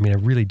going on. I mean, I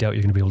really doubt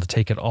you're going to be able to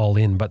take it all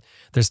in, but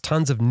there's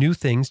tons of new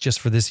things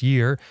just for this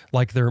year,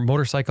 like their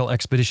motorcycle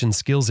expedition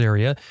skills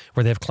area,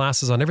 where they have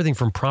classes on everything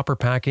from proper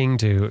packing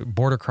to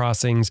border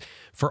crossings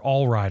for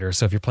all riders.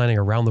 So if you're planning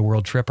a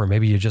round-the-world trip, or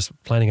maybe you're just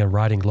planning on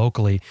riding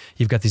locally,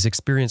 you've got these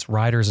experienced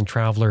riders and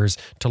travelers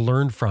to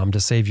learn from to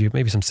save you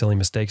maybe some silly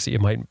mistakes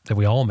that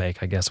we all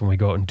make, I guess, when we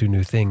go out and do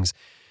new things.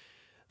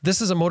 This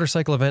is a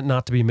motorcycle event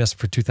not to be missed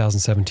for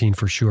 2017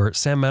 for sure.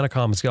 Sam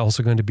Manicom is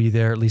also going to be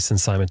there, at least in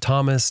Simon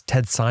Thomas.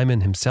 Ted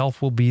Simon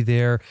himself will be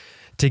there.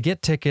 To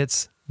get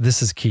tickets,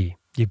 this is key.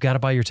 You've got to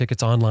buy your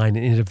tickets online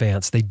in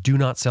advance. They do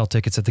not sell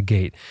tickets at the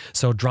gate.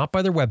 So drop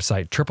by their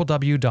website,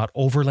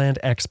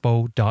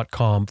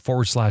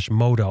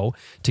 www.overlandexpo.com/moto,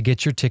 to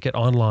get your ticket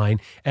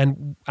online.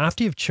 And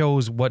after you've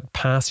chose what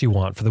pass you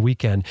want for the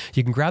weekend,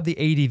 you can grab the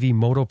ADV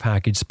Moto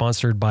package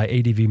sponsored by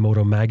ADV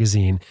Moto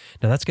Magazine.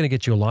 Now that's going to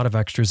get you a lot of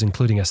extras,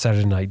 including a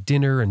Saturday night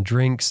dinner and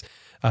drinks,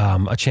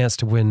 a chance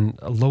to win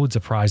loads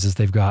of prizes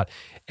they've got,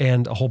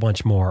 and a whole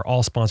bunch more,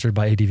 all sponsored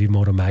by ADV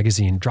Moto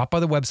Magazine. Drop by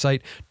the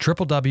website,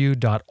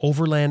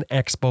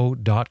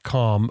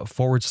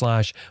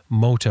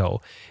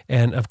 www.overlandexpo.com/moto.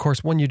 And of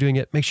course, when you're doing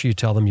it, make sure you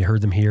tell them you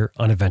heard them here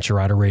on Adventure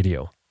Rider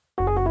Radio.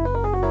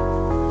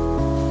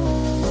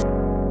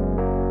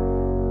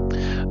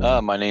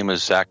 My name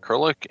is Zach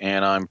Kurlick,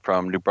 and I'm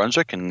from New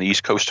Brunswick in the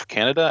east coast of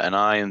Canada, and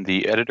I am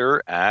the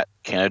editor at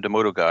Canada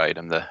Moto Guide.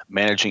 I'm the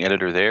managing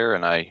editor there,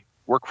 and I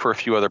work for a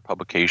few other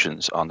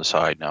publications on the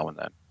side now and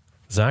then.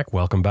 Zach,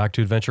 welcome back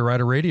to Adventure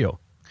Rider Radio.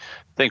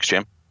 Thanks,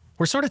 Jim.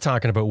 We're sort of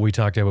talking about what we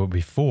talked about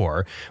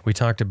before. We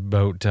talked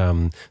about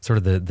sort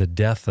of the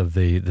death of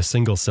the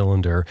single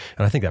cylinder,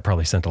 and I think that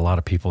probably sent a lot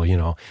of people,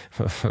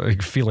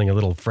 feeling a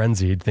little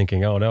frenzied,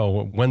 thinking, oh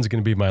no, when's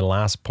going to be my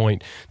last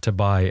point to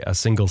buy a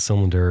single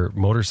cylinder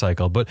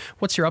motorcycle? But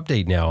what's your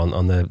update now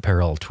on the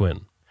parallel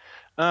twin?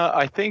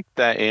 I think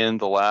that in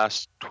the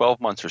last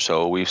 12 months or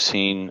so, we've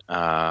seen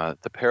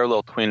the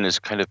parallel twin has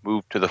kind of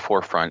moved to the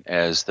forefront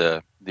as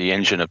the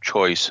engine of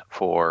choice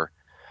for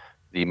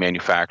the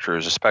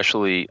manufacturers,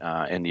 especially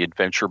in the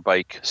adventure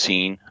bike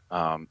scene.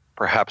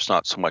 Perhaps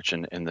not so much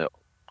in the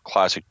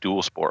classic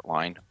dual sport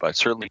line, but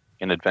certainly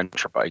in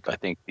adventure bike. I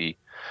think the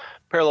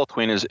parallel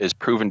twin is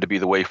proven to be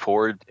the way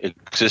forward.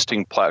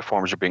 Existing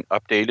platforms are being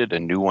updated,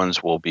 and new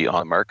ones will be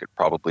on the market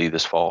probably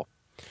this fall.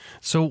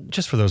 So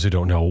just for those who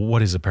don't know,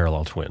 what is a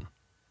parallel twin?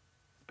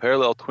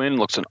 Parallel twin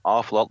looks an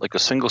awful lot like a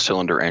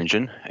single-cylinder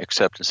engine,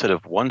 except instead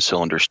of one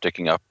cylinder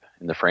sticking up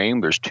in the frame,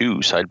 there's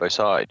two side by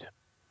side.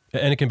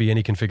 And it can be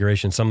any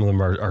configuration. Some of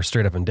them are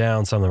straight up and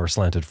down. Some of them are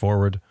slanted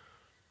forward.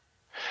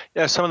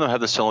 Yeah, some of them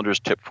have the cylinders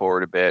tipped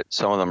forward a bit.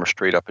 Some of them are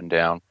straight up and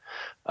down.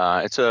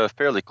 It's a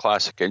fairly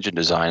classic engine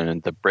design,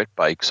 and the Brit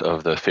bikes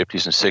of the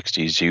 50s and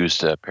 60s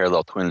used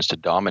parallel twins to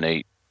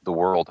dominate the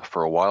world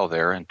for a while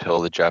there until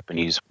the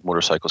Japanese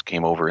motorcycles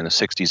came over in the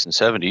 60s and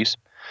 70s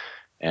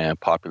and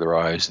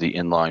popularized the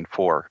inline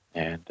four.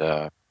 And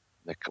that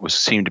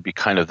seemed to be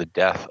kind of the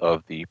death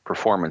of the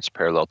performance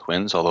parallel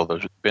twins, although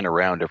those have been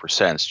around ever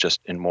since,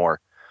 just in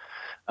more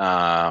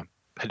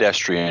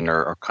pedestrian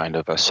or kind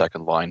of a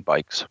second line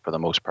bikes for the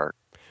most part.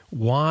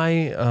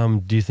 Why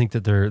do you think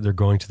that they're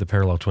going to the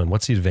parallel twin?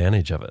 What's the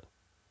advantage of it?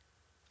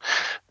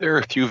 There are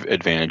a few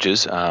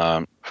advantages.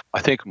 I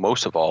think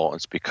most of all,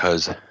 it's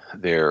because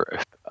they're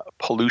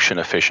pollution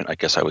efficient, I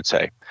guess I would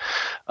say.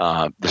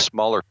 The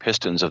smaller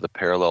pistons of the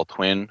parallel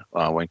twin,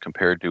 when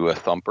compared to a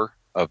thumper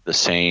of the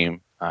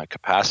same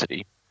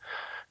capacity,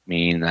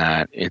 mean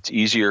that it's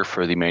easier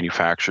for the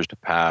manufacturers to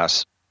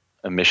pass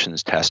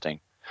emissions testing.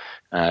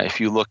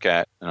 If you look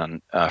at,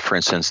 for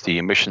instance, the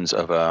emissions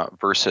of a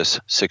Versys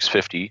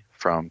 650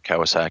 from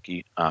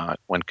Kawasaki,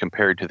 when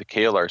compared to the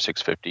KLR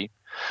 650,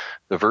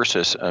 the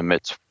Versys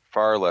emits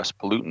far less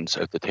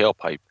pollutants at the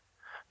tailpipe,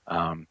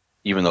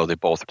 even though they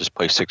both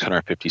display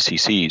 650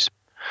 cc's.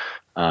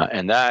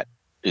 And that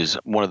is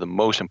one of the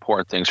most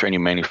important things for any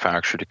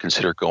manufacturer to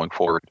consider going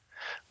forward.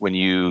 When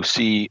you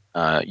see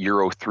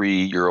Euro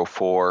 3, Euro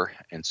 4,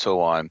 and so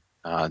on,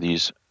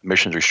 these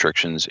emissions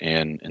restrictions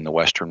in the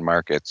Western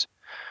markets.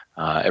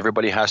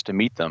 Everybody has to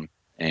meet them,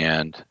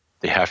 and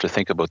they have to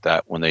think about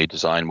that when they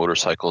design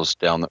motorcycles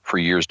for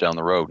years down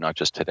the road, not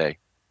just today.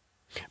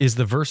 Is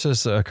the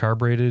Versus a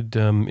carbureted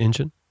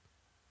engine?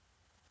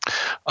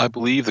 I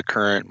believe the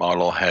current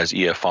model has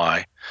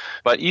EFI,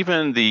 but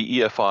even the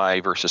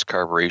EFI versus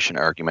carburation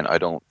argument, I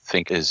don't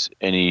think is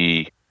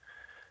any.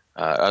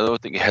 I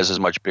don't think it has as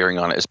much bearing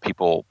on it as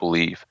people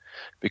believe,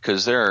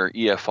 because there are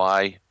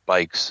EFI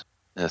bikes,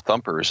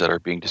 thumpers, that are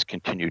being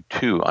discontinued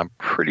too. I'm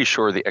pretty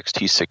sure the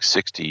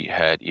XT660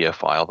 had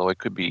EFI, although I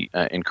could be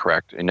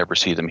incorrect. I never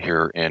see them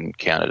here in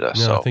Canada.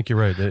 No, I think you're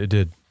right. It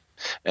did.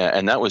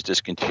 And that was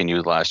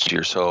discontinued last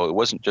year, so it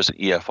wasn't just an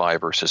EFI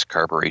versus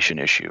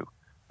carburation issue.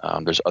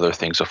 There's other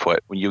things afoot.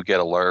 When you get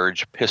a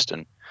large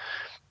piston,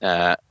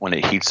 when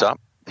it heats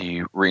up,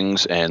 the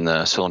rings and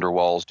the cylinder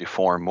walls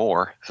deform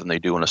more than they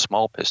do in a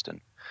small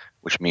piston,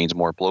 which means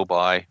more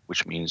blow-by,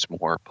 which means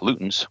more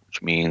pollutants,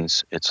 which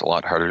means it's a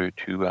lot harder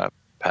to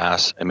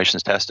pass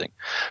emissions testing.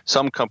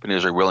 Some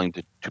companies are willing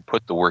to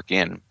put the work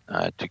in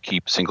to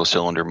keep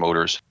single-cylinder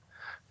motors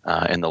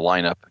in the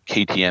lineup,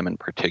 KTM in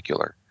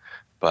particular.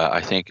 But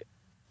I think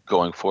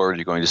going forward,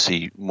 you're going to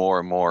see more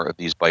and more of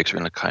these bikes are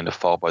going to kind of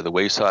fall by the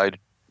wayside,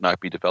 not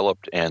be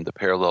developed, and the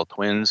parallel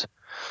twins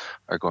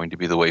are going to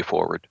be the way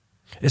forward.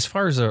 As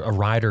far as a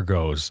rider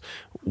goes,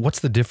 what's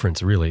the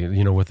difference really?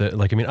 With it,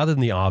 other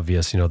than the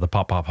obvious, the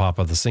pop, pop, pop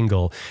of the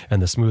single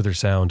and the smoother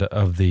sound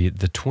of the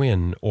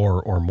twin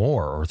or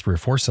more, or 3 or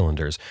 4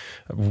 cylinders,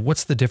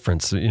 what's the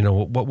difference?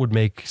 What would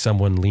make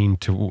someone lean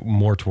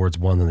more towards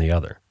one than the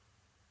other?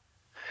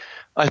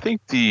 I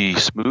think the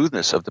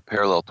smoothness of the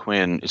parallel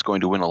twin is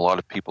going to win a lot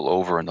of people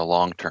over in the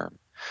long term.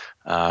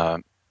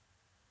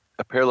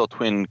 A parallel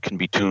twin can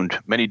be tuned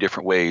many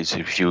different ways.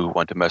 If you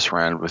want to mess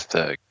around with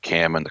the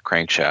cam and the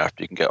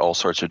crankshaft, you can get all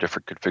sorts of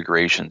different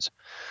configurations.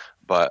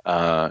 But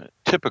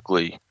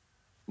typically,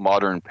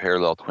 modern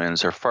parallel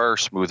twins are far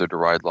smoother to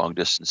ride long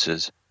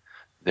distances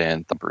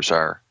than thumpers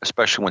are,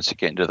 especially once you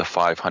get into the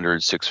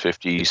 500,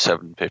 650,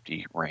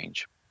 750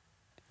 range.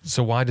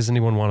 So why does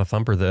anyone want a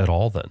thumper at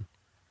all then?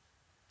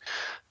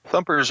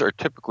 Thumpers are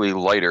typically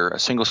lighter. A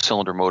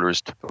single-cylinder motor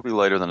is typically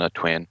lighter than a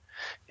twin,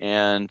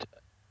 and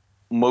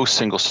most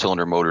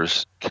single-cylinder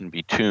motors can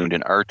be tuned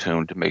and are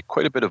tuned to make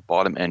quite a bit of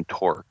bottom-end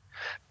torque.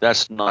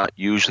 That's not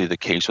usually the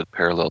case with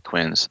parallel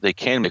twins. They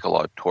can make a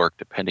lot of torque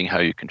depending how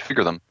you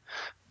configure them,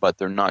 but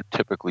they're not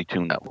typically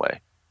tuned that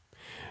way.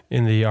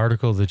 In the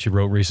article that you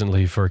wrote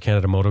recently for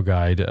Canada Moto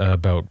Guide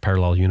about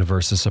Parallel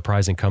Universe's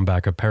surprising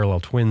comeback of parallel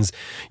twins,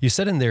 you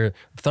said in there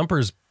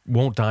thumpers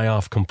won't die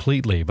off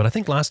completely, but I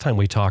think last time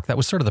we talked, that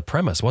was sort of the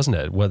premise, wasn't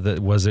it?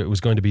 It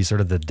was going to be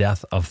sort of the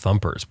death of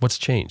thumpers. What's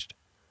changed?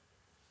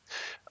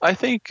 I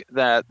think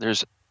that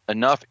there's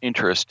enough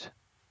interest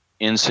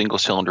in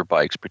single-cylinder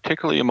bikes,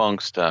 particularly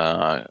amongst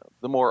the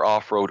more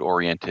off-road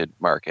oriented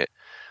market,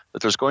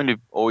 that there's going to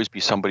always be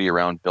somebody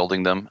around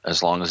building them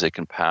as long as they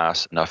can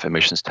pass enough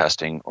emissions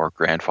testing or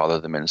grandfather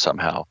them in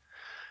somehow.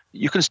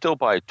 You can still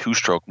buy a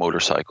 2-stroke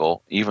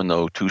motorcycle, even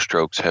though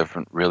 2-strokes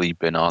haven't really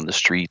been on the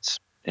streets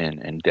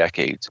in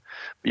decades.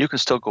 But you can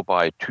still go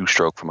buy a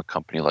 2-stroke from a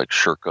company like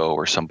Sherco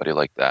or somebody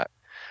like that.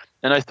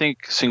 And I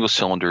think single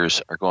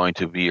cylinders are going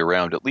to be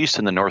around, at least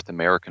in the North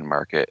American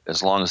market,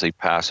 as long as they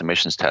pass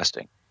emissions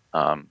testing.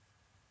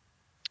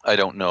 I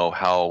don't know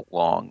how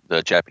long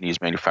the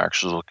Japanese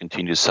manufacturers will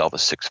continue to sell the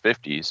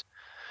 650s,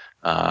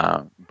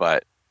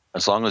 but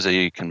as long as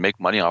they can make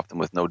money off them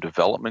with no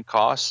development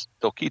costs,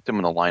 they'll keep them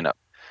in the lineup.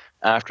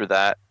 After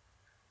that,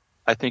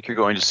 I think you're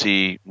going to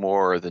see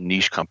more of the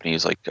niche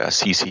companies like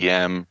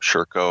CCM,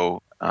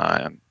 Sherco.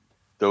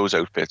 Those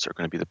outfits are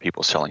going to be the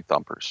people selling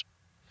thumpers.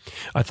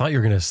 I thought you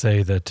were going to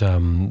say that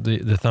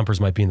the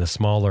thumpers might be in the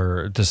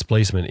smaller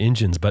displacement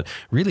engines, but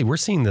really we're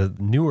seeing the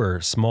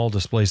newer small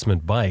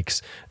displacement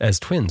bikes as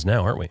twins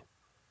now, aren't we?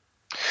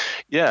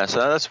 Yeah, so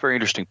that's a very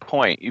interesting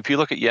point. If you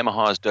look at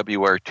Yamaha's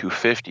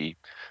WR250,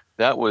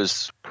 that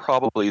was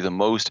probably the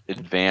most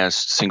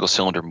advanced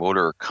single-cylinder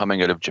motor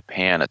coming out of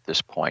Japan at this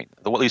point.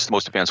 At least the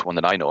most advanced one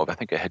that I know of. I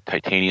think it had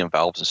titanium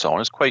valves and so on.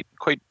 It's quite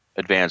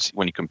advanced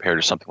when you compare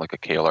to something like a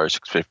KLR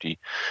 650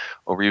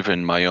 or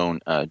even my own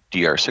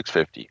DR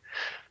 650.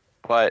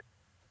 But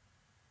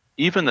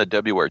even the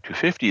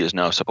WR250 is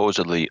now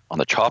supposedly on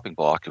the chopping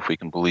block, if we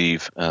can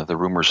believe the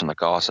rumors and the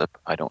gossip.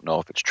 I don't know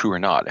if it's true or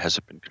not. It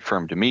hasn't been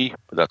confirmed to me,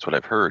 but that's what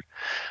I've heard.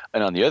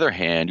 And on the other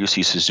hand, you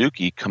see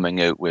Suzuki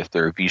coming out with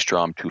their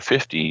V-Strom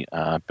 250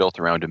 built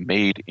around a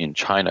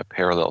made-in-China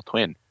parallel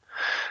twin.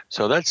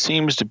 So that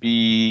seems to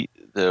be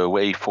the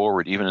way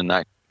forward, even in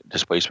that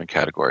displacement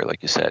category,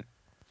 like you said.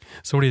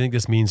 So what do you think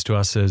this means to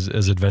us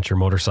as adventure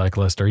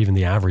motorcyclists or even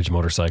the average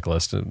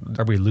motorcyclist?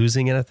 Are we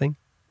losing anything?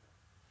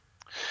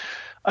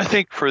 I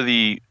think for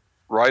the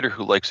rider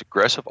who likes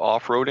aggressive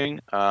off-roading,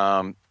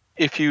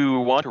 if you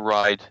want to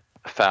ride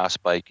a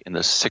fast bike in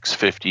the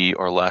 650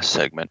 or less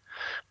segment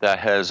that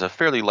has a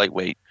fairly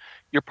lightweight,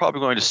 you're probably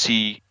going to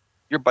see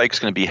your bike's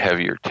going to be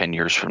heavier 10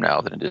 years from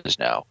now than it is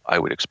now, I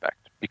would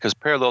expect, because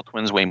parallel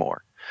twins weigh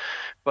more.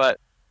 But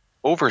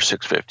over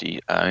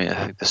 650. I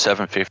think the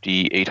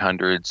 750,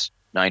 800s,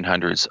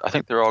 900s, I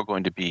think they're all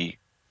going to be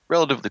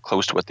relatively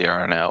close to what they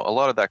are now. A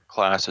lot of that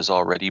class is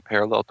already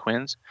parallel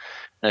twins,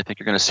 and I think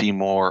you're going to see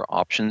more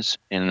options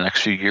in the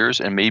next few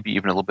years, and maybe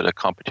even a little bit of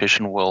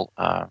competition will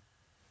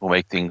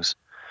make things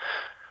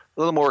a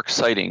little more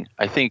exciting.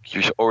 I think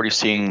you're already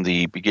seeing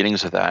the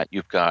beginnings of that.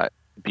 You've got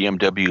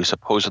BMW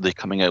supposedly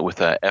coming out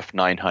with a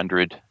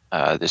F900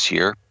 this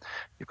year.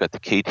 You've got the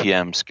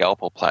KTM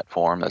Scalpel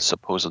platform that's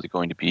supposedly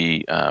going to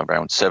be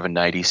around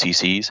 790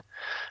 cc's.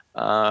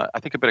 I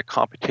think a bit of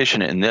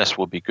competition in this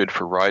will be good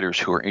for riders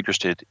who are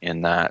interested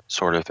in that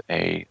sort of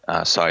a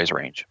size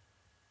range.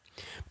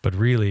 But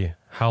really,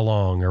 how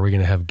long are we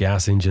going to have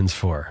gas engines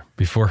for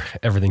before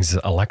everything's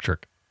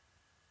electric?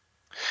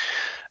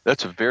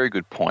 That's a very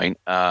good point.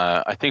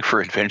 I think for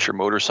adventure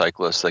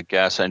motorcyclists, the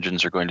gas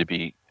engines are going to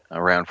be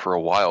around for a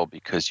while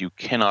because you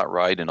cannot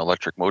ride an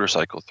electric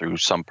motorcycle through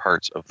some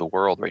parts of the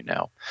world right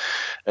now,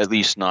 at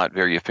least not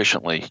very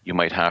efficiently. You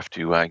might have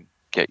to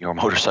get your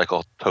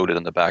motorcycle toted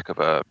in the back of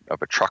a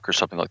truck or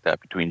something like that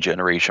between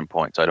generation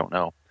points. I don't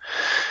know.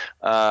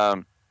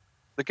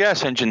 The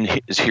gas engine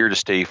is here to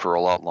stay for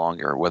a lot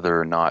longer, whether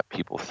or not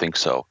people think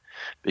so,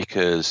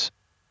 because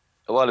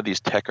a lot of these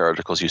tech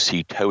articles you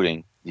see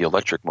touting the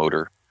electric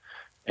motor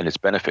and its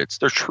benefits,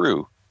 they're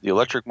true. The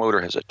electric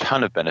motor has a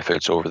ton of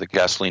benefits over the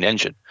gasoline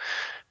engine.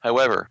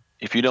 However,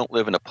 if you don't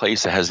live in a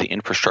place that has the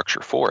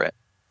infrastructure for it,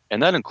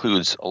 and that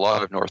includes a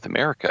lot of North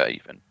America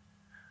even,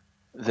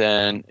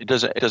 then it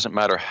doesn't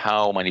matter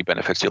how many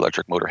benefits the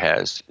electric motor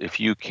has. If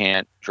you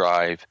can't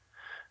drive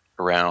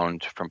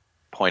around from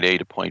point A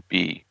to point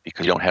B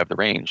because you don't have the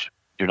range,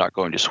 you're not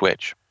going to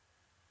switch.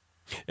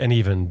 And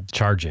even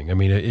charging. I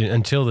mean,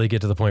 until they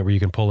get to the point where you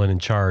can pull in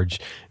and charge,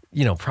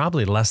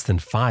 probably less than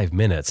 5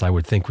 minutes, I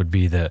would think would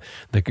be the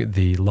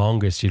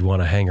longest you'd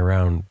want to hang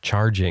around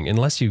charging.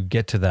 Unless you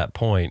get to that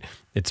point,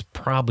 it's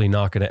probably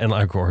not going to, and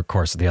of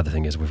course, the other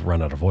thing is we've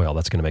run out of oil.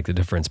 That's going to make the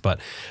difference. But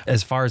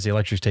as far as the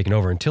electric's taken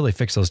over, until they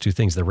fix those two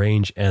things, the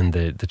range and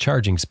the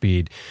charging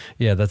speed,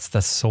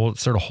 that's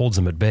sort of holds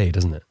them at bay,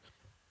 doesn't it?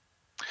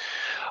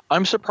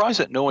 I'm surprised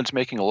that no one's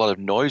making a lot of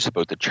noise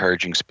about the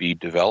charging speed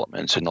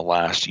developments in the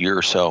last year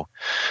or so.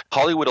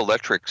 Hollywood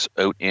Electrics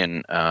out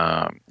in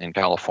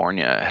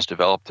California has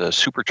developed a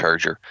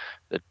supercharger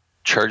that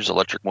charges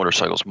electric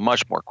motorcycles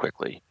much more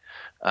quickly.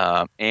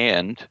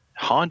 And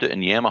Honda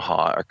and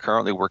Yamaha are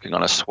currently working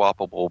on a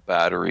swappable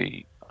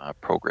battery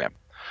program.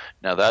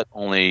 Now, that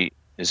only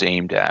is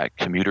aimed at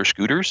commuter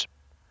scooters.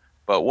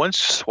 But once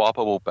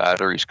swappable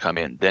batteries come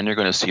in, then you're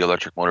going to see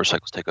electric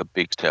motorcycles take a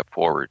big step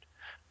forward,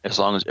 as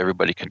long as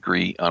everybody can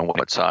agree on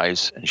what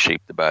size and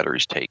shape the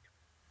batteries take.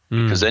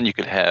 Because then you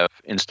could have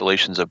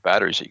installations of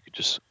batteries that you could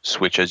just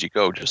switch as you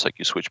go, just like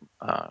you switch,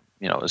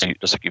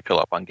 just like you fill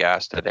up on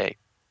gas today.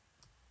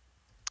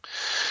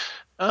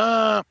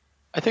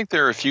 I think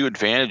there are a few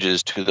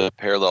advantages to the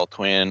parallel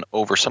twin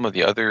over some of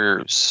the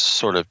other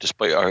sort of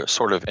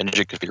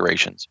engine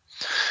configurations.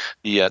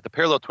 The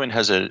parallel twin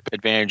has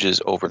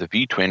advantages over the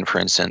V-twin, for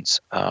instance.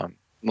 A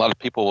lot of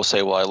people will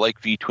say, well, I like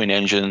V-twin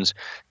engines,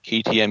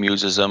 KTM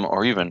uses them,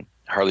 or even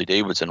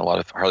Harley-Davidson. A lot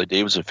of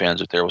Harley-Davidson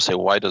fans out there will say,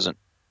 why doesn't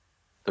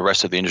the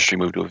rest of the industry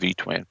move to a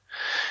V-twin?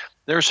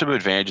 There are some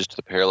advantages to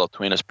the parallel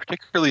twin, as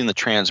particularly in the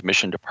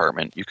transmission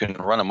department. You can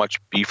run a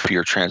much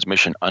beefier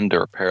transmission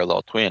under a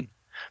parallel twin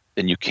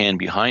than you can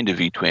behind a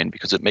V-twin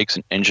because it makes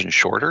an engine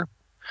shorter.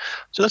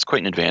 So that's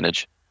quite an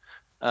advantage.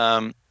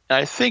 And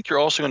I think you're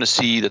also going to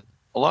see that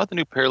a lot of the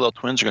new parallel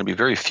twins are going to be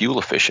very fuel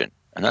efficient.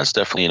 And that's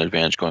definitely an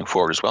advantage going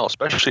forward as well,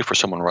 especially for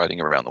someone riding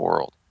around the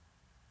world.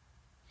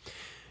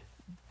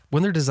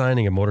 When they're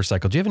designing a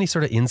motorcycle, do you have any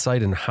sort of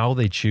insight in how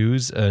they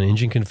choose an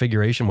engine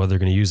configuration, whether they're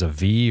going to use a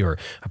V or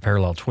a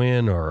parallel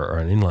twin or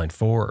an inline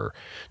four? Or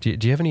do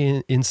you have any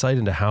insight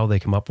into how they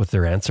come up with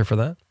their answer for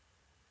that?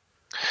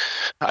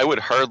 I would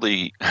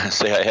hardly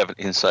say I have an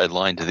inside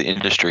line to the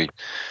industry,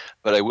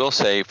 but I will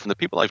say from the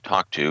people I've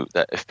talked to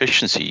that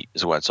efficiency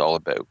is what it's all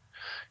about.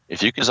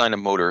 If you can design a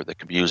motor that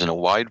can be used in a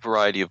wide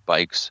variety of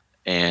bikes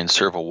and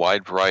serve a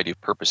wide variety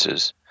of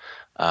purposes,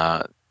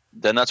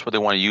 then that's what they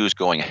want to use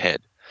going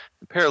ahead.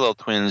 The parallel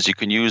twins, you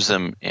can use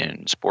them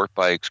in sport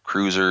bikes,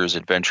 cruisers,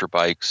 adventure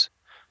bikes,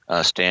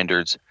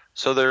 standards.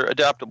 So they're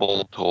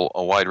adaptable to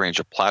a wide range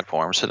of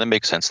platforms, so that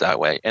makes sense that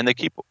way. And they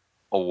keep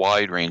a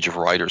wide range of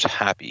riders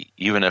happy.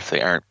 Even if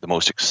they aren't the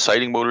most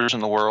exciting motors in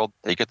the world,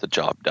 they get the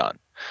job done.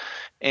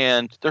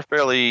 And they're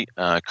fairly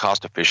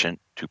cost efficient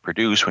to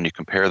produce when you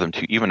compare them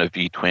to even a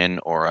V-twin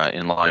or an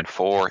inline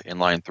 4,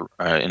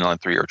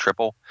 inline 3 or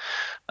triple.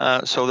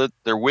 So that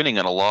they're winning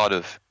on a lot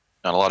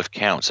of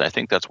counts. And I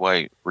think that's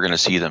why we're going to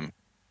see them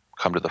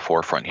come to the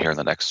forefront here in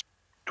the next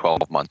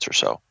 12 months or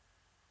so.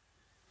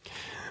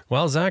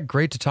 Well, Zach,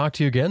 great to talk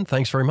to you again.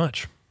 Thanks very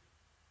much.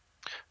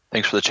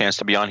 Thanks for the chance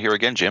to be on here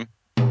again, Jim.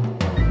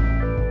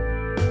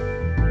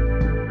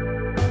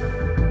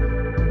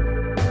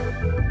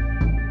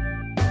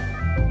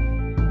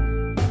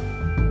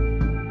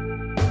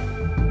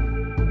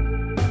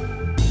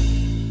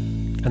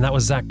 And that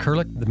was Zach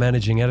Kurlik, the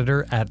managing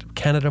editor at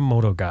Canada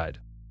Moto Guide.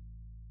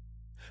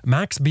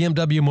 Max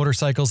BMW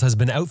Motorcycles has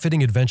been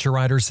outfitting adventure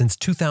riders since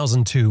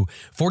 2002.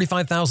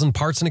 45,000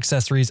 parts and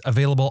accessories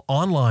available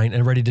online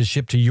and ready to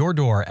ship to your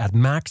door at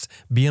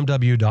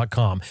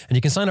maxbmw.com. And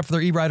you can sign up for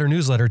their e-rider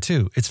newsletter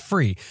too. It's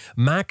free.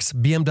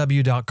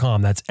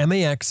 maxbmw.com. That's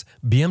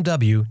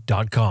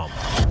maxbmw.com.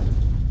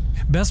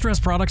 Best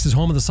Rest Products is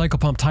home of the Cycle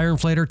Pump Tire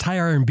Inflator,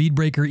 Tire Iron Bead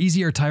Breaker,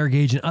 Easy Air Tire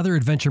Gauge, and other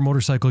adventure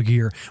motorcycle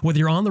gear. Whether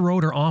you're on the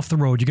road or off the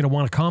road, you're going to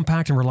want a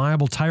compact and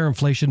reliable tire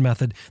inflation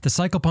method. The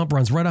Cycle Pump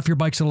runs right off your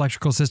bike's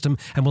electrical system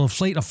and will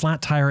inflate a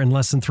flat tire in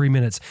less than 3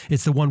 minutes.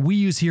 It's the one we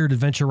use here at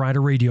Adventure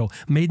Rider Radio.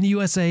 Made in the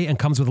USA and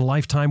comes with a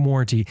lifetime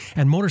warranty.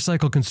 And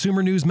Motorcycle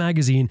Consumer News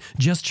Magazine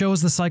just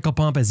chose the Cycle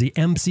Pump as the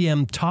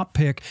MCM top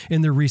pick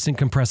in their recent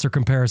compressor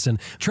comparison.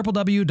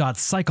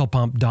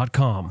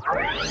 www.cyclepump.com.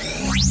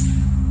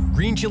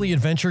 Green Chili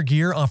Adventure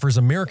Gear offers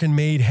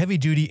American-made,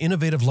 heavy-duty,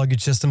 innovative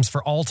luggage systems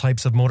for all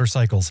types of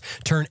motorcycles.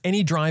 Turn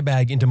any dry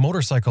bag into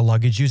motorcycle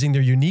luggage using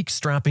their unique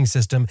strapping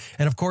system.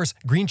 And of course,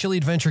 Green Chili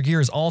Adventure Gear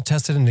is all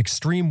tested in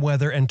extreme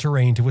weather and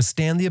terrain to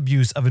withstand the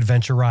abuse of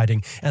adventure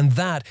riding. And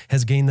that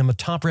has gained them a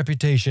top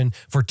reputation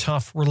for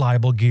tough,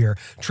 reliable gear.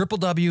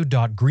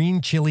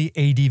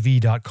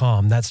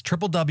 www.greenchiliadv.com. That's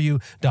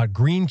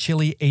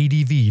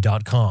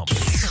www.greenchiliadv.com.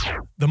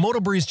 The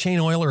MotoBreeze chain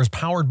oiler is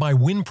powered by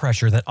wind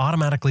pressure that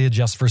automatically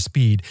adjusts for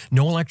speed.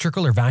 No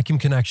electrical or vacuum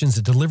connections.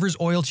 It delivers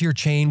oil to your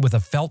chain with a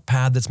felt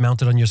pad that's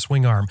mounted on your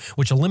swing arm,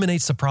 which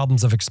eliminates the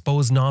problems of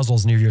exposed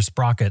nozzles near your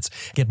sprockets.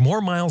 Get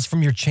more miles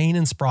from your chain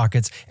and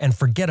sprockets and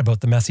forget about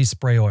the messy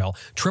spray oil.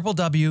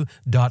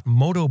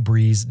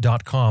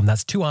 www.motobreeze.com.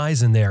 That's 2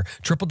 I's in there.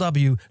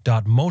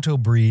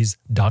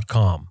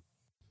 www.motobreeze.com.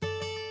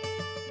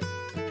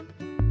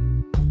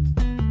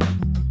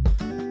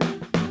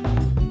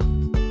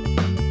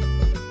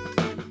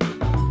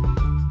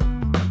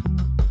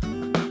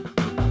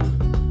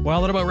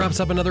 Well, that about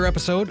wraps up another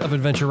episode of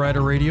Adventure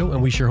Rider Radio,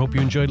 and we sure hope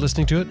you enjoyed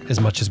listening to it as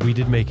much as we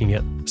did making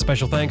it.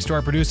 Special thanks to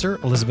our producer,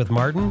 Elizabeth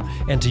Martin,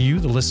 and to you,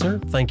 the listener.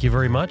 Thank you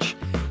very much.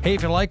 Hey,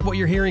 if you like what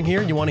you're hearing here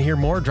and you want to hear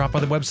more, drop by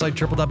the website,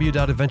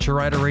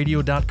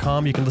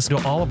 www.adventureriderradio.com. You can listen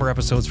to all of our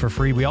episodes for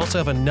free. We also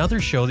have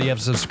another show that you have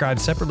to subscribe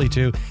separately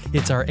to.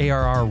 It's our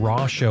ARR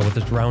Raw show with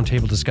the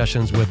roundtable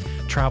discussions with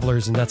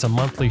travelers, and that's a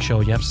monthly show.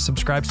 You have to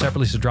subscribe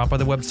separately, so drop by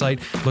the website,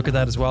 look at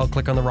that as well,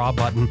 click on the Raw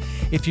button.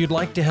 If you'd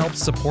like to help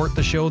support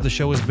the show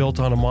is built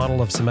on a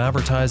model of some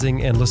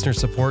advertising and listener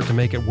support to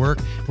make it work.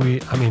 We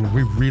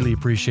really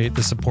appreciate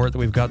the support that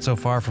we've got so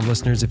far from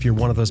listeners. If you're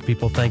one of those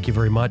people, thank you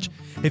very much.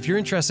 If you're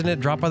interested in it,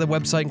 drop by the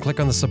website and click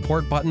on the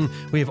support button.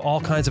 We have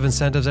all kinds of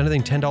incentives.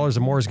 Anything $10 or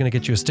more is going to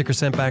get you a sticker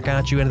sent back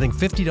at you. Anything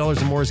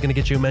 $50 or more is going to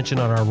get you a mention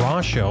on our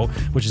Raw show,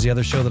 which is the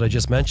other show that I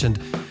just mentioned.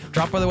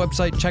 Drop by the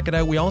website, check it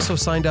out. We also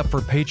signed up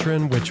for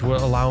Patreon, which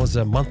allows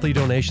monthly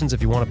donations.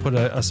 If you want to put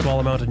a small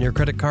amount on your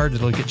credit card,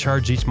 it'll get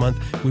charged each month.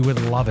 We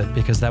would love it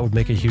because that would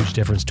make a huge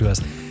difference to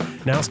us.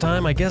 Now it's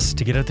time, I guess,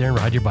 to get out there and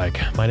ride your bike.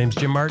 My name's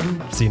Jim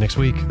Martin. See you next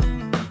week.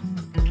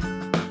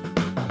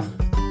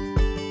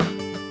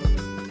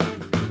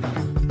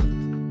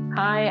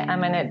 Hi,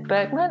 I'm Annette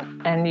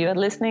Bergman, and you're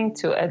listening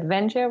to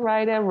Adventure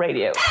Rider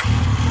Radio.